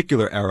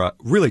particular era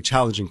really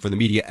challenging for the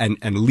media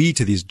and lead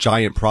to these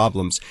giant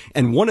problems.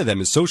 And one of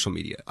them is social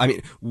media. I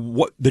mean,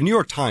 the New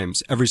York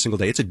Times, every single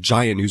day, it's a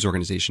giant news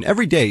organization.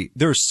 Every day,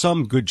 there's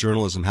some good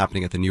journalism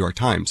happening at the New York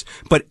Times.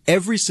 But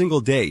every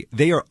single day,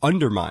 they are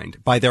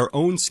undermined by their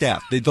own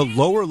staff, the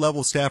lower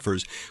level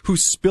staffers who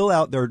spill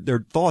out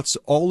their thoughts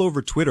all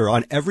over Twitter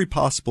on every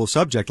possible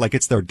subject like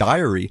it's their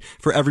diary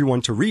for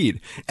everyone to read.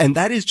 And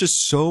that is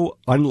just so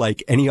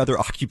unlike any other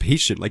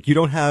occupation. Like, you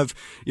don't have,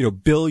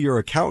 Bill, your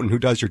accountant who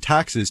does your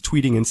taxes,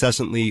 tweeting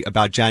incessantly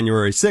about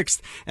January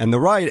 6th and the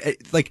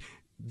riot. Like,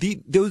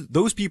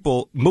 those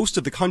people, most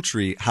of the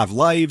country have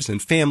lives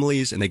and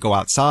families and they go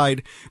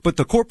outside. But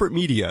the corporate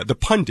media, the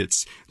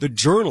pundits, the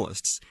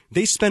journalists,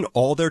 they spend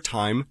all their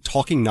time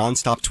talking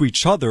nonstop to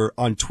each other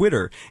on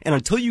Twitter. And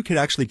until you can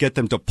actually get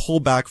them to pull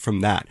back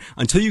from that,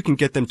 until you can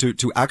get them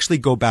to actually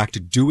go back to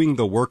doing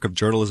the work of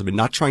journalism and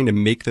not trying to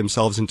make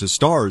themselves into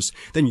stars,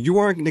 then you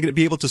aren't going to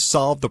be able to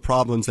solve the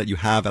problems that you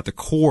have at the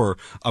core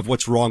of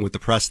what's wrong with the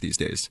press these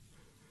days.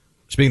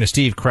 Speaking of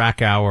Steve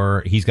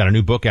Krakauer, he's got a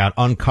new book out,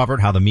 Uncovered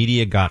How the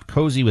Media Got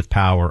Cozy with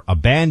Power,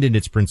 Abandoned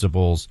Its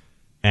Principles,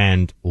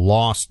 and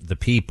Lost the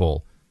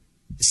People.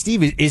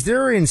 Steve, is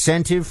there an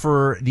incentive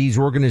for these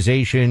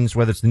organizations,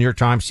 whether it's the New York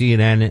Times,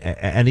 CNN,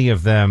 any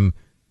of them,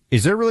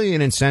 is there really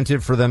an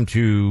incentive for them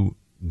to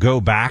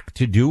go back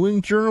to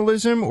doing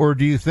journalism? Or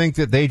do you think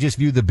that they just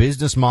view the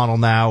business model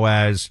now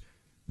as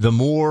the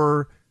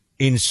more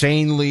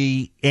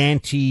insanely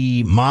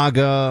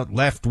anti-MAGA,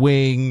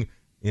 left-wing,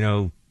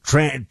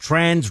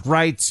 trans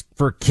rights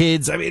for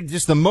kids? I mean,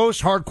 just the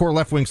most hardcore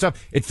left-wing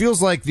stuff. It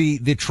feels like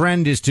the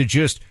trend is to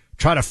just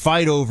try to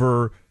fight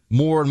over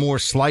more and more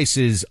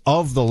slices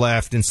of the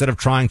left instead of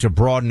trying to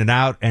broaden it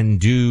out and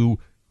do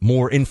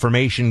more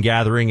information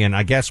gathering and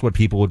I guess what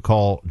people would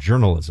call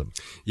journalism.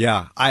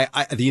 Yeah,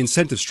 the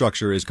incentive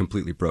structure is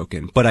completely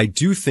broken. But I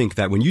do think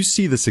that when you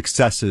see the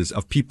successes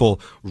of people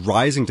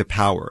rising to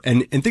power,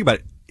 and think about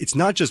it, it's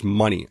not just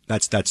money.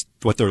 That's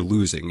what they're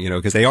losing,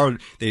 because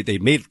they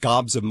made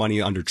gobs of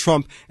money under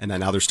Trump, and then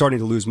now they're starting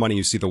to lose money.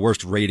 You see the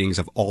worst ratings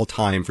of all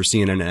time for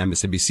CNN and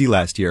MSNBC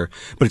last year.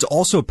 But it's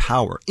also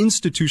power,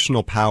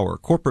 institutional power,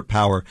 corporate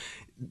power.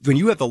 When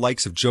you have the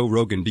likes of Joe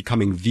Rogan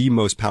becoming the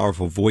most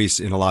powerful voice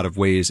in a lot of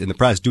ways in the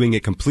press, doing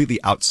it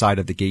completely outside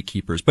of the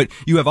gatekeepers. But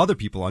you have other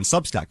people on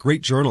Substack,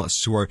 great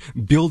journalists who are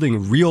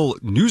building real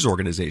news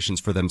organizations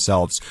for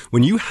themselves.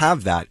 When you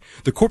have that,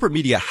 the corporate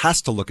media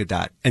has to look at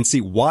that and see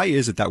why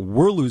is it that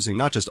we're losing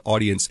not just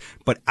audience,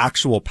 but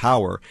actual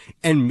power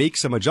and make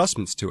some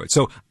adjustments to it.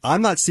 So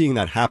I'm not seeing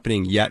that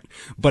happening yet,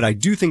 but I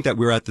do think that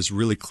we're at this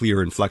really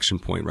clear inflection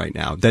point right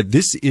now, that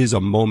this is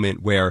a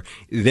moment where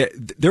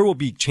there will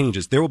be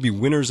changes. There will be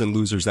winners and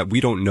losers that we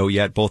don't know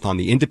yet, both on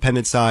the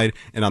independent side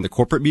and on the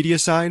corporate media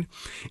side.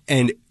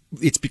 And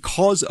it's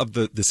because of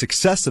the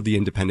success of the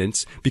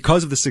independents,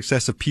 because of the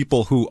success of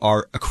people who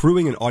are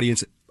accruing an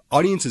audience.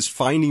 Audience is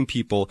finding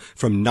people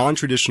from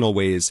non-traditional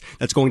ways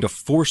that's going to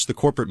force the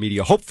corporate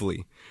media,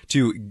 hopefully,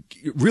 to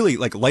really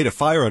light a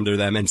fire under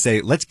them and say,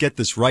 let's get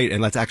this right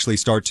and let's actually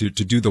start to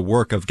do the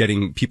work of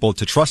getting people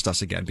to trust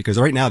us again, because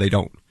right now they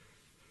don't.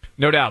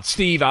 No doubt.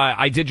 Steve,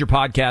 I did your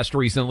podcast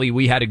recently.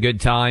 We had a good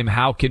time.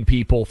 How can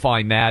people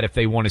find that if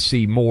they want to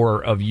see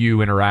more of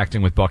you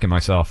interacting with Buck and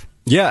myself?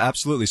 Yeah,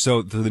 absolutely.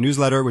 So the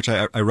newsletter, which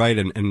I write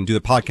and do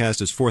the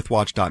podcast, is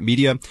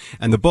fourthwatch.media.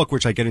 And the book,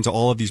 which I get into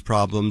all of these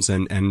problems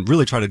and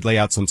really try to lay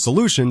out some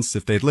solutions,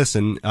 if they'd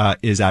listen,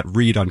 is at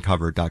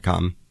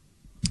readuncovered.com.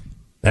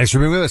 Thanks for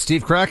being with us,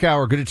 Steve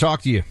Krakauer. Good to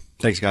talk to you.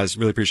 Thanks, guys.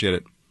 Really appreciate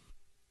it.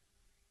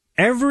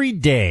 Every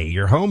day,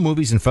 your home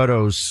movies and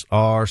photos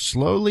are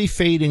slowly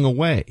fading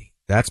away.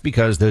 That's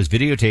because those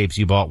videotapes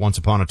you bought once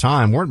upon a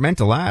time weren't meant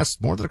to last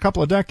more than a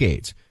couple of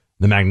decades.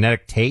 The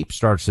magnetic tape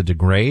starts to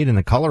degrade and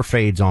the color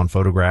fades on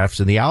photographs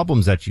and the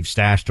albums that you've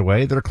stashed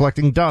away that are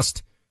collecting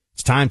dust.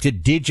 It's time to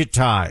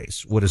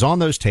digitize what is on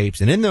those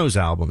tapes and in those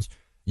albums.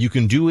 You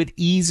can do it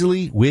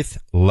easily with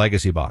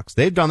Legacy Box.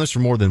 They've done this for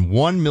more than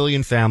 1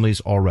 million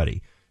families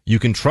already. You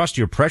can trust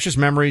your precious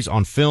memories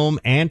on film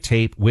and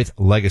tape with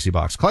Legacy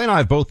Box. Clay and I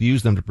have both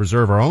used them to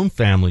preserve our own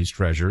family's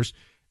treasures,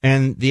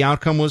 and the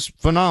outcome was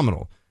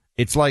phenomenal.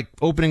 It's like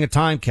opening a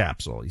time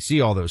capsule. You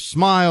see all those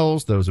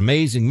smiles, those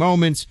amazing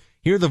moments,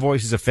 hear the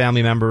voices of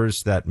family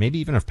members that maybe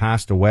even have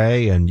passed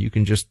away, and you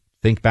can just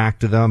think back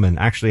to them and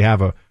actually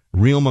have a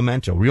real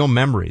memento, real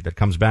memory that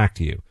comes back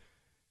to you.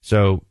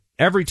 So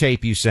every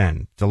tape you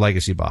send to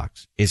Legacy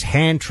Box is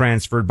hand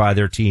transferred by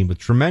their team with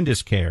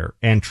tremendous care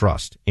and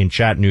trust in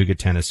Chattanooga,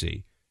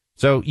 Tennessee.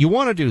 So you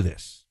want to do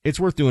this. It's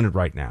worth doing it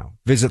right now.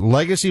 Visit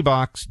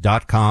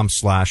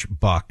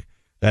legacybox.com/buck.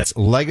 That's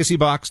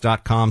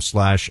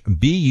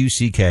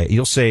legacybox.com/BUCK.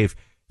 You'll save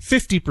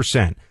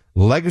 50%.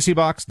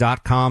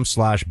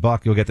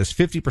 Legacybox.com/buck. You'll get this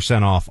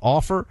 50% off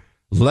offer.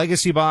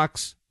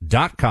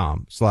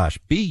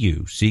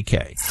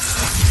 Legacybox.com/BUCK.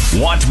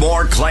 Want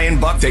more Clay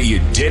and Buck that you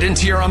didn't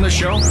hear on the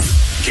show?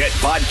 Get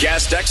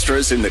podcast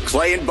extras in the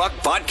Clay and Buck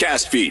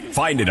podcast feed.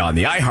 Find it on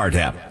the iHeart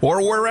app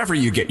or wherever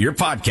you get your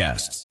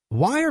podcasts.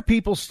 Why are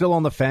people still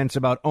on the fence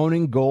about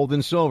owning gold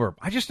and silver?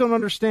 I just don't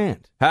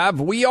understand. Have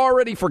we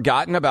already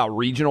forgotten about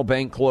regional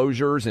bank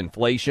closures,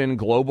 inflation,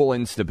 global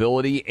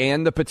instability,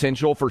 and the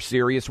potential for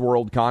serious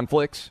world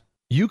conflicts?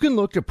 You can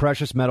look to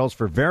precious metals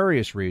for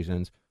various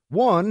reasons.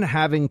 1,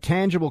 having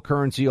tangible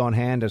currency on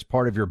hand as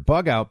part of your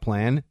bug-out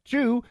plan.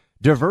 2,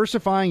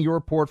 diversifying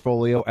your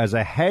portfolio as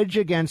a hedge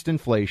against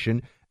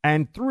inflation.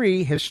 And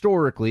 3,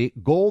 historically,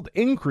 gold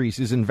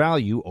increases in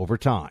value over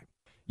time.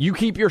 You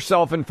keep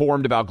yourself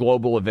informed about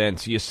global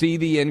events. You see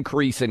the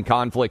increase in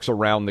conflicts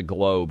around the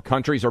globe.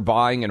 Countries are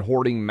buying and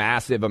hoarding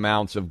massive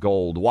amounts of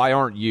gold. Why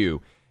aren't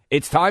you?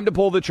 It's time to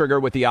pull the trigger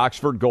with the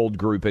Oxford Gold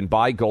Group and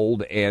buy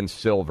gold and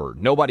silver.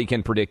 Nobody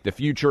can predict the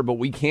future, but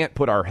we can't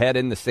put our head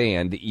in the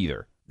sand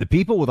either. The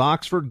people with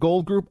Oxford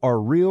Gold Group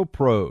are real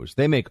pros.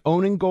 They make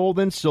owning gold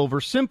and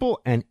silver simple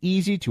and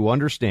easy to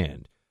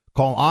understand.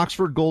 Call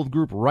Oxford Gold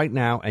Group right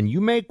now, and you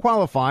may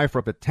qualify for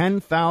up to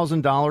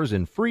 $10,000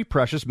 in free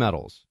precious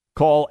metals.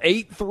 Call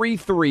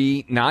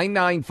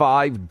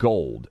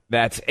 833-995-GOLD.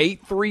 That's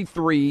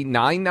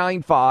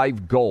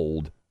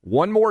 833-995-GOLD.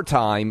 One more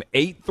time,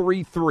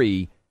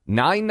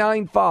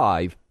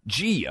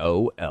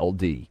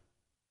 833-995-GOLD.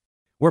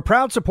 We're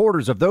proud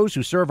supporters of those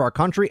who serve our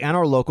country and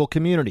our local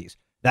communities.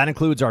 That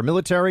includes our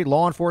military,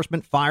 law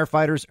enforcement,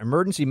 firefighters,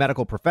 emergency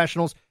medical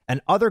professionals,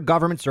 and other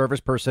government service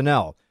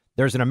personnel.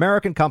 There's an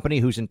American company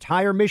whose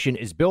entire mission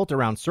is built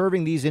around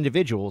serving these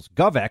individuals,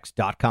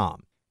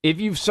 GovX.com. If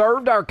you've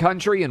served our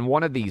country in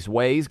one of these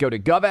ways, go to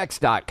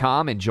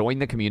GovX.com and join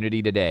the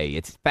community today.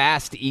 It's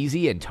fast,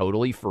 easy, and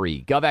totally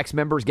free. GovX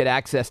members get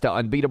access to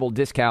unbeatable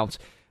discounts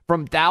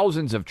from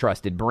thousands of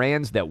trusted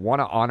brands that want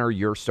to honor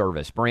your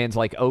service. Brands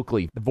like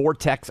Oakley,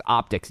 Vortex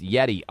Optics,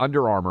 Yeti,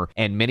 Under Armour,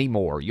 and many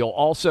more. You'll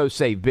also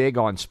save big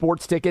on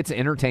sports tickets,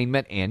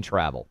 entertainment, and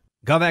travel.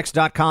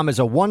 GovX.com is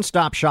a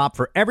one-stop shop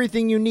for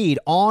everything you need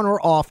on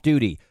or off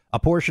duty. A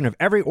portion of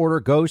every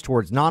order goes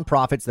towards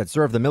nonprofits that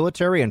serve the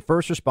military and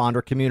first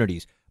responder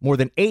communities. More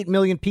than 8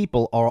 million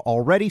people are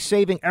already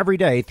saving every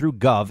day through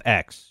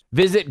GovX.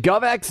 Visit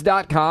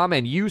GovX.com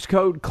and use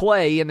code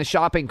CLAY in the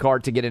shopping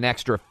cart to get an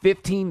extra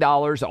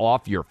 $15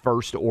 off your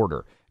first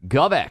order.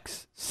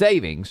 GovX,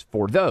 savings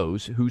for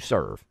those who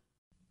serve.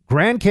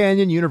 Grand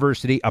Canyon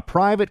University, a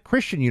private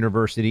Christian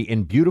university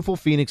in beautiful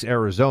Phoenix,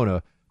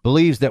 Arizona,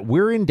 believes that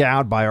we're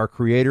endowed by our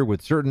Creator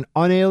with certain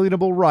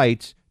unalienable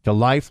rights to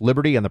life,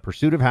 liberty, and the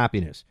pursuit of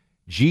happiness.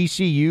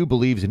 GCU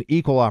believes in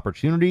equal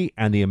opportunity,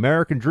 and the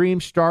American dream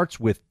starts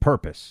with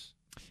purpose.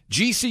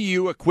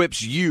 GCU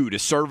equips you to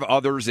serve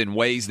others in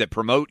ways that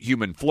promote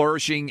human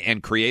flourishing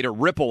and create a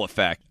ripple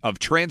effect of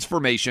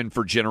transformation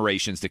for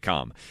generations to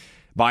come.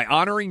 By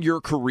honoring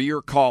your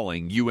career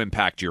calling, you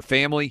impact your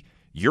family,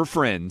 your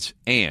friends,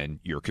 and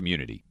your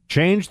community.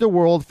 Change the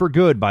world for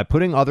good by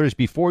putting others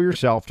before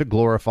yourself to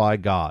glorify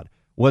God.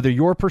 Whether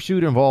your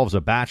pursuit involves a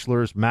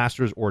bachelor's,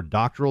 master's, or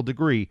doctoral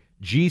degree,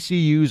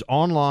 GCU's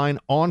online,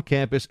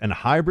 on-campus, and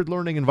hybrid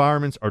learning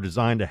environments are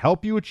designed to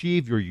help you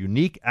achieve your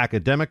unique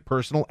academic,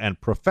 personal,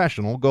 and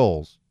professional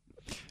goals.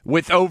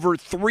 With over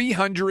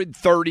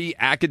 330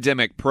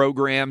 academic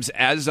programs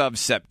as of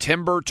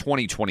September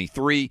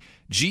 2023,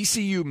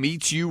 GCU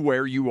meets you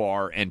where you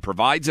are and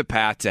provides a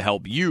path to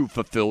help you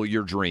fulfill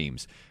your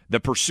dreams.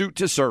 The pursuit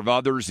to serve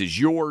others is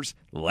yours.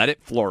 Let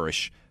it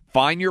flourish.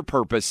 Find your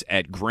purpose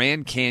at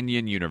Grand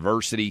Canyon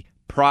University,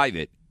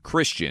 private,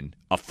 Christian,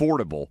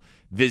 affordable.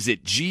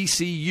 Visit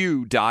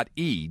gcu.edu.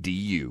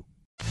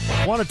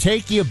 I want to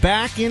take you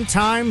back in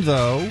time,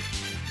 though.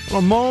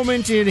 A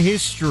moment in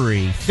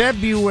history.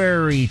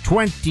 February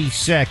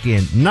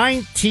 22nd,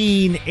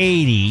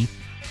 1980.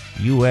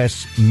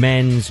 U.S.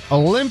 men's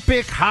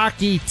Olympic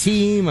hockey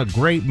team. A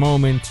great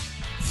moment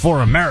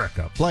for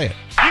America. Play it.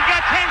 You've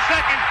got 10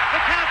 seconds. The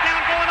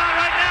countdown going on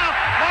right now.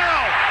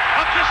 Morrow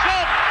up to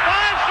Schultz.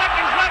 5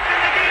 seconds left in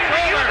the game. Do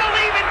you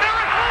believe in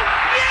miracles?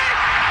 Yes!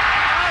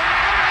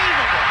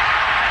 Unbelievable.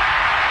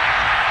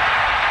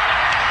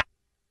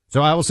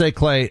 So I will say,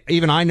 Clay,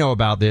 even I know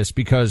about this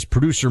because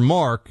producer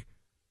Mark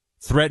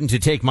threatened to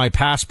take my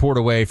passport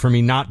away for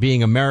me not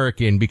being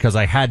American because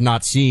I had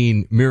not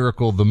seen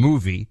Miracle the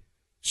movie.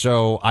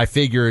 So I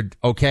figured,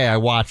 okay, I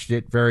watched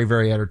it. Very,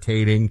 very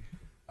entertaining.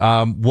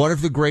 One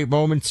of the great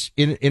moments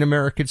in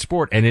American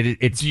sport. And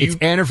its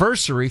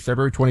anniversary,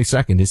 February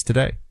 22nd, is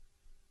today.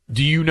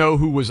 Do you know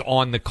who was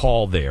on the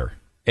call there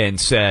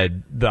and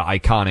said the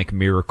iconic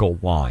Miracle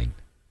line?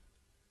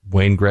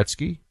 Wayne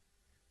Gretzky?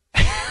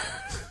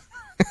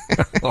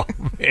 Oh,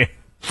 man.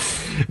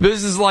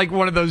 This is like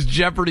one of those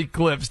Jeopardy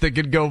clips that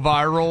could go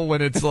viral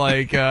when it's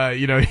like,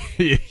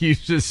 you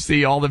just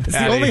see all the bad It's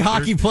the only answers.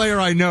 hockey player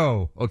I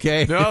know,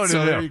 okay?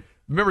 No.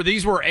 Remember,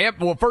 these were,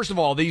 well, first of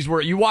all,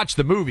 you watched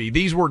the movie,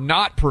 these were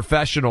not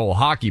professional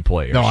hockey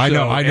players. No, I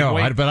know.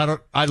 Wayne,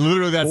 But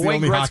literally, that's the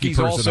only hockey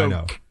person also I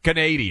know.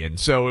 Canadian,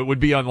 so it would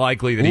be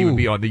unlikely that he would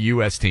be on the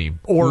U.S.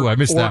 team or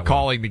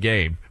calling the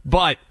game.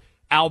 But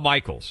Al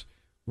Michaels,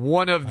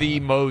 one of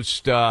the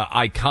most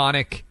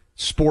iconic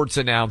sports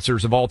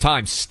announcers of all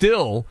time,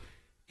 still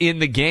in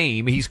the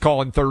game. He's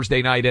calling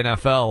Thursday night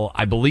NFL.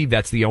 I believe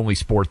that's the only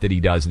sport that he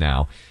does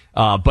now.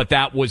 But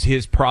that was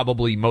his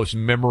probably most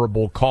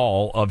memorable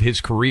call of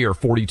his career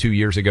 42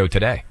 years ago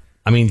today.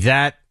 I mean,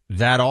 that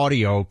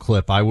audio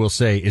clip, I will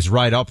say, is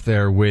right up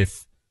there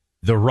with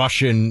the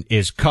Russian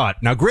is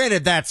cut. Now,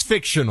 granted, that's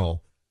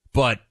fictional,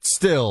 but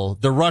still,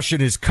 the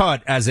Russian is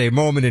cut as a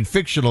moment in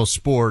fictional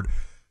sport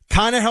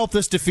kind of helped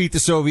us defeat the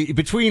Soviet.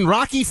 Between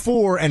Rocky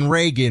IV and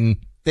Reagan,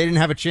 they didn't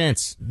have a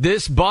chance.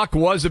 This, Buck,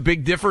 was a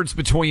big difference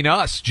between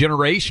us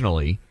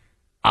generationally.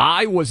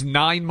 I was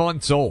 9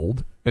 months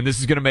old, and this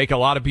is going to make a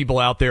lot of people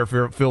out there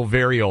feel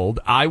very old.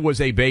 I was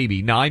a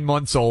baby, 9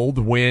 months old,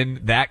 when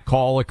that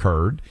call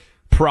occurred.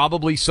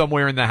 Probably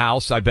somewhere in the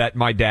house, I bet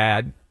my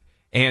dad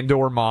and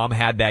or mom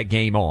had that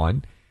game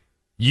on.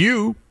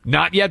 You,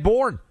 not yet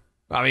born.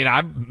 I mean,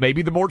 I'm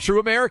maybe the more true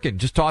American,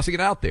 just tossing it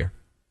out there.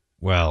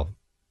 Well,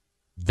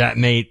 that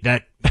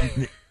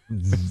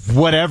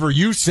whatever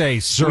you say,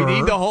 sir. We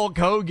need the Hulk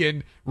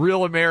Hogan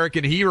real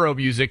American hero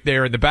music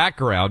there in the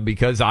background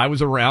because I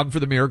was around for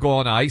the Miracle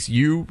on Ice.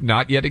 You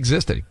not yet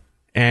existing.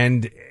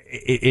 And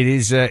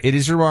it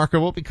is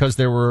remarkable because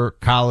there were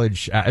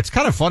college. It's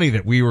kind of funny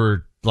that we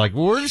were like,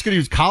 well, we're just going to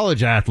use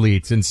college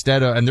athletes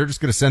instead of, and they're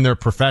just going to send their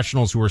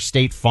professionals who are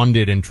state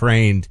funded and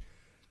trained.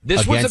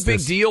 This was a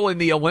big deal in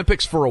the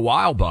Olympics for a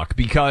while, Buck,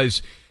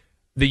 because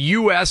the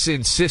U.S.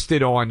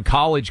 insisted on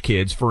college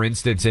kids, for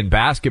instance, in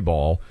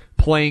basketball,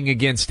 playing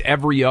against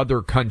every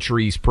other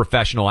country's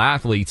professional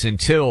athletes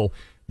until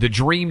the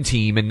Dream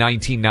Team in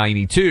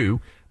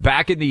 1992,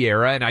 back in the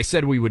era. And I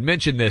said we would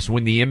mention this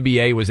when the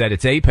NBA was at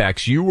its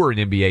apex. You were an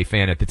NBA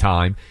fan at the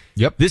time.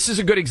 Yep. This is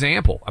a good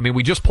example. I mean,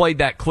 we just played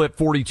that clip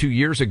 42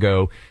 years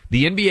ago.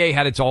 The NBA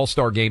had its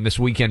All-Star game this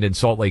weekend in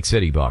Salt Lake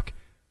City, Buck.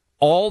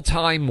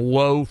 All-time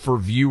low for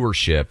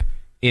viewership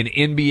in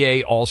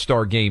NBA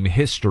All-Star game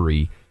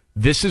history.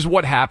 This is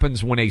what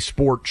happens when a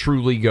sport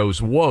truly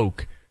goes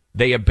woke.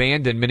 They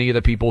abandon many of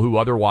the people who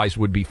otherwise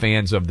would be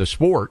fans of the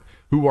sport,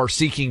 who are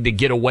seeking to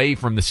get away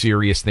from the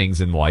serious things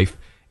in life.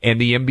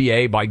 And the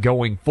NBA, by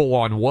going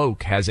full-on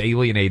woke, has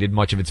alienated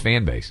much of its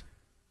fan base.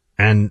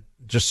 And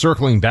just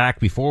circling back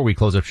before we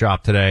close up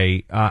shop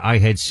today, I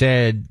had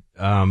said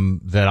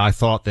that I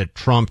thought that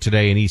Trump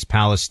today in East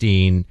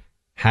Palestine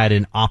had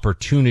an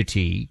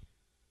opportunity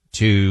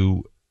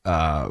to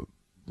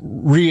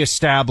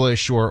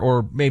reestablish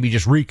or maybe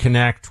just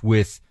reconnect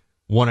with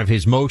one of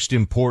his most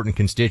important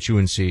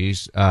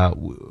constituencies,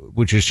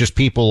 which is just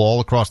people all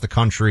across the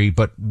country,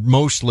 but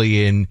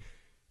mostly in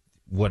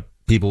what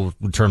people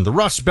would term the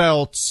Rust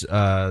Belt,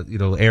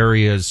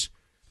 areas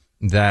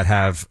that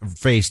have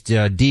faced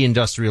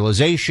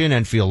deindustrialization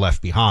and feel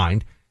left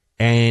behind.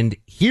 And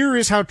here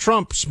is how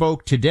Trump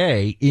spoke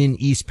today in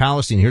East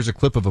Palestine. Here's a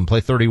clip of him. Play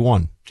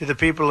 31. To the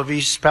people of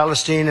East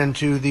Palestine and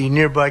to the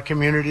nearby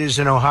communities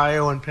in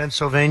Ohio and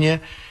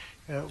Pennsylvania,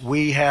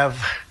 we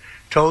have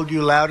told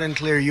you loud and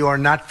clear, you are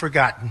not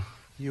forgotten.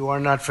 You are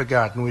not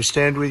forgotten. We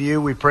stand with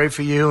you, we pray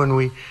for you, and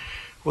we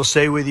will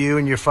stay with you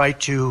in your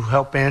fight to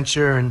help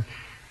answer and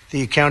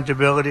the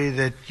accountability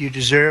that you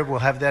deserve. We'll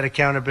have that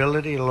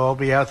accountability. It'll all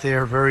be out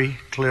there very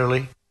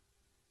clearly.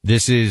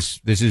 This is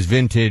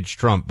vintage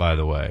Trump, by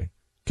the way.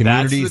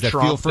 Communities that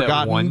feel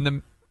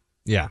forgotten.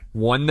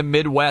 Won the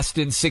Midwest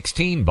in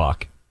 16,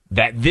 Buck.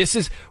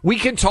 We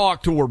can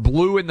talk till we're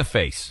blue in the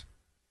face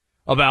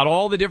about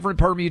all the different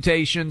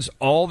permutations,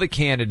 all the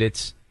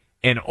candidates,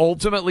 and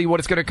ultimately what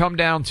it's going to come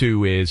down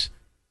to is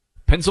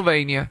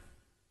Pennsylvania,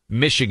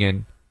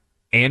 Michigan,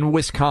 and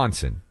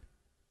Wisconsin.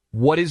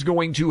 What is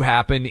going to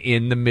happen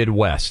in the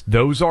Midwest?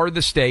 Those are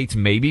the states,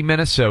 maybe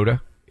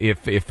Minnesota,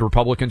 if the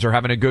Republicans are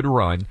having a good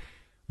run.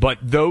 But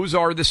those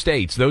are the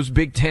states, those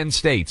Big Ten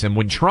states. And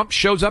when Trump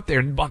shows up there,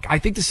 and Buck, I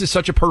think this is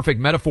such a perfect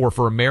metaphor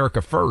for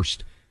America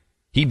First.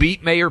 He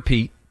beat Mayor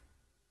Pete,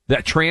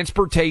 that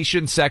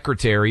transportation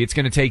secretary. It's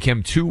going to take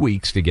him 2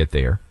 weeks to get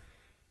there.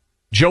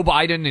 Joe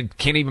Biden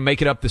can't even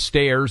make it up the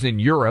stairs in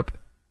Europe.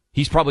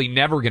 He's probably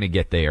never going to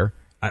get there.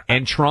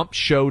 And Trump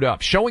showed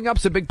up. Showing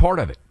up's a big part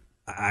of it.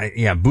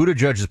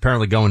 Buttigieg is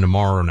apparently going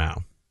tomorrow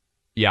now.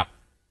 Yeah.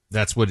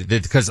 That's what,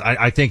 because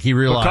I think he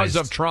realized. Because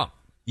of Trump.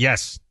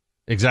 Yes,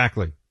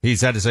 exactly.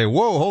 He's had to say,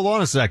 whoa, hold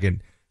on a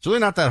second. It's really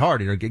not that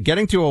hard.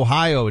 Getting to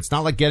Ohio, it's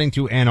not like getting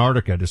to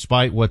Antarctica,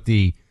 despite what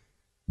the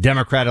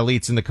Democrat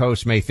elites in the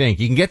coast may think.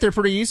 You can get there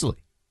pretty easily.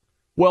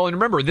 Well, and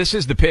remember, this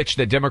is the pitch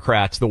that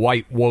Democrats, the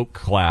white woke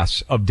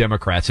class of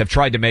Democrats, have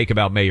tried to make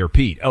about Mayor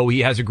Pete. Oh,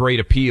 he has a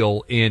great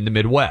appeal in the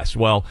Midwest.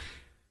 Well,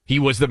 he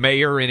was the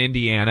mayor in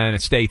Indiana, in a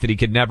state that he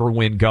could never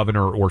win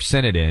governor or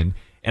Senate in.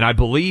 And I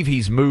believe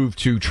he's moved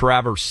to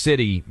Traverse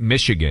City,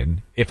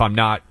 Michigan, if I'm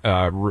not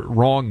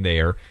wrong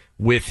there,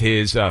 with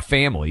his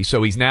family.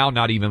 So he's now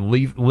not even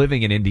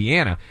living in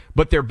Indiana.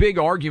 But their big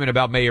argument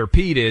about Mayor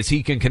Pete is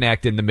he can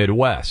connect in the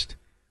Midwest.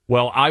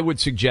 Well, I would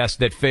suggest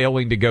that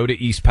failing to go to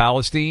East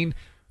Palestine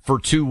for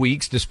 2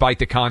 weeks, despite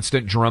the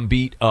constant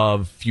drumbeat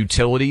of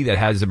futility that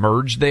has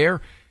emerged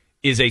there,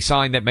 is a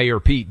sign that Mayor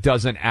Pete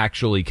doesn't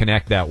actually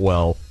connect that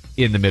well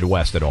in the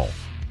Midwest at all.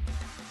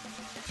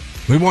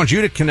 We want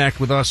you to connect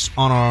with us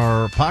on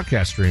our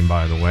podcast stream,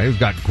 by the way. We've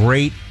got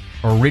great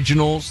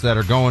originals that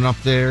are going up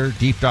there,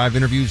 deep dive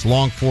interviews,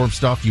 long form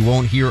stuff you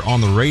won't hear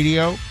on the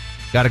radio.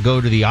 Got to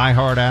go to the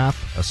iHeart app,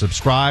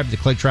 subscribe to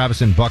Clay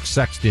Travis and Buck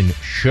Sexton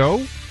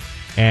Show.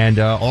 And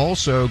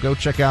also go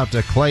check out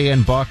Clay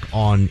and Buck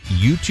on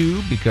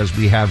YouTube, because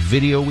we have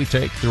video we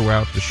take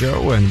throughout the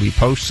show and we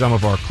post some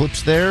of our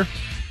clips there.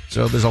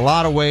 So there's a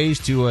lot of ways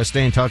to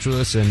stay in touch with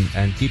us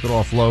and keep it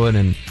all flowing.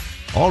 And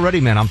already,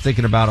 man, I'm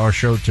thinking about our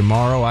show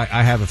tomorrow. I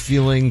have a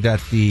feeling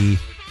that the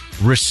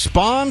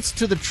response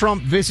to the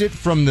Trump visit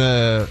from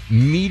the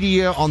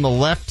media on the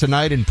left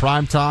tonight in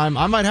prime time,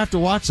 I might have to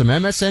watch some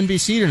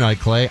MSNBC tonight,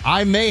 Clay.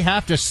 I may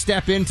have to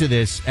step into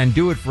this and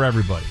do it for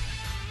everybody.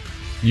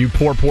 You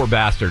poor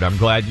bastard. I'm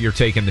glad you're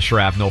taking the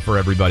shrapnel for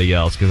everybody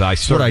else, because I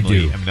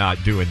certainly am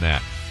not doing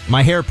that.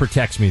 My hair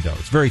protects me, though.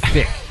 It's very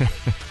thick.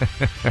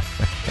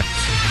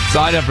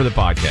 Sign up for the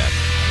podcast.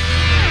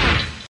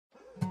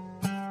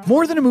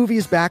 More Than a Movie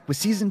is back with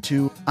Season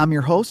 2. I'm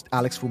your host,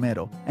 Alex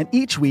Fumero. And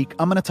each week,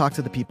 I'm going to talk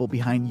to the people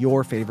behind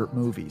your favorite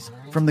movies.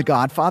 From The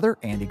Godfather,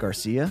 Andy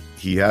Garcia.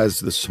 He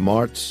has the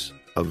smarts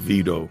of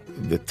Vito,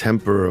 the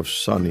temper of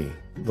Sonny,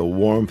 the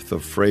warmth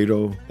of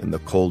Fredo, and the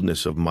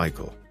coldness of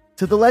Michael.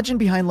 To the legend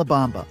behind La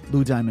Bamba,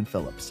 Lou Diamond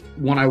Phillips.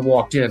 When I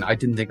walked in, I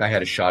didn't think I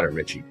had a shot at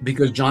Richie,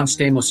 because John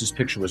Stamos'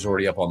 picture was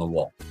already up on the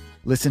wall.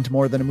 Listen to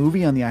More Than a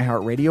Movie on the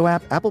iHeartRadio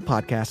app, Apple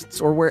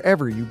Podcasts, or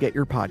wherever you get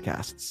your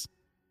podcasts.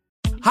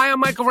 Hi,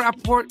 I'm Michael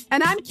Rappaport.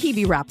 And I'm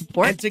Kibi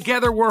Rappaport. And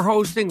together we're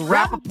hosting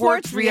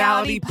Rappaport's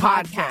Reality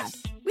Podcast.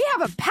 We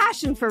have a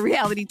passion for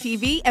reality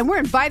TV, and we're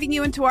inviting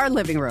you into our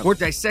living room. We're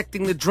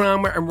dissecting the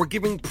drama, and we're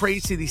giving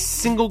praise to the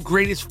single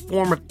greatest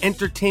form of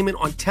entertainment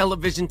on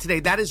television today.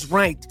 That is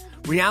right.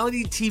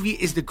 Reality TV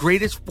is the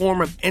greatest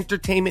form of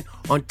entertainment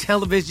on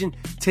television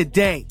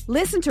today.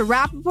 Listen to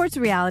Rappaport's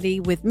Reality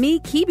with me,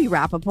 Kibi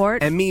Rappaport.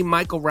 And me,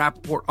 Michael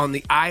Rappaport, on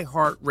the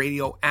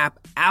iHeartRadio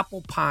app,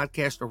 Apple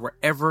Podcast, or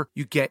wherever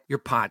you get your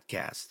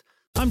podcast.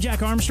 I'm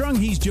Jack Armstrong.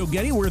 He's Joe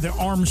Getty. We're the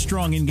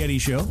Armstrong and Getty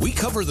Show. We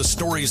cover the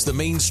stories the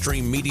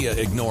mainstream media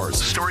ignores.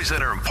 The stories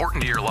that are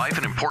important to your life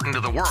and important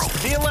to the world.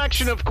 The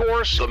election, of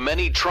course. The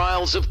many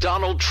trials of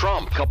Donald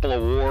Trump. Couple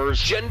of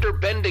wars.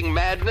 Gender-bending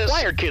madness.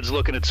 Why are kids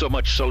looking at so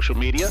much social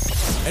media?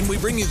 And we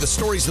bring you the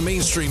stories the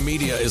mainstream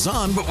media is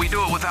on, but we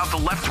do it without the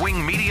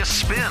left-wing media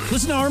spin.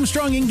 Listen to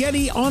Armstrong and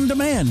Getty on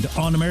demand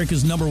on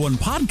America's #1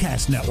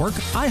 podcast network,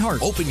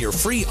 iHeart. Open your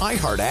free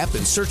iHeart app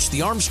and search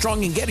the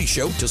Armstrong and Getty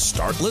Show to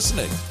start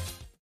listening.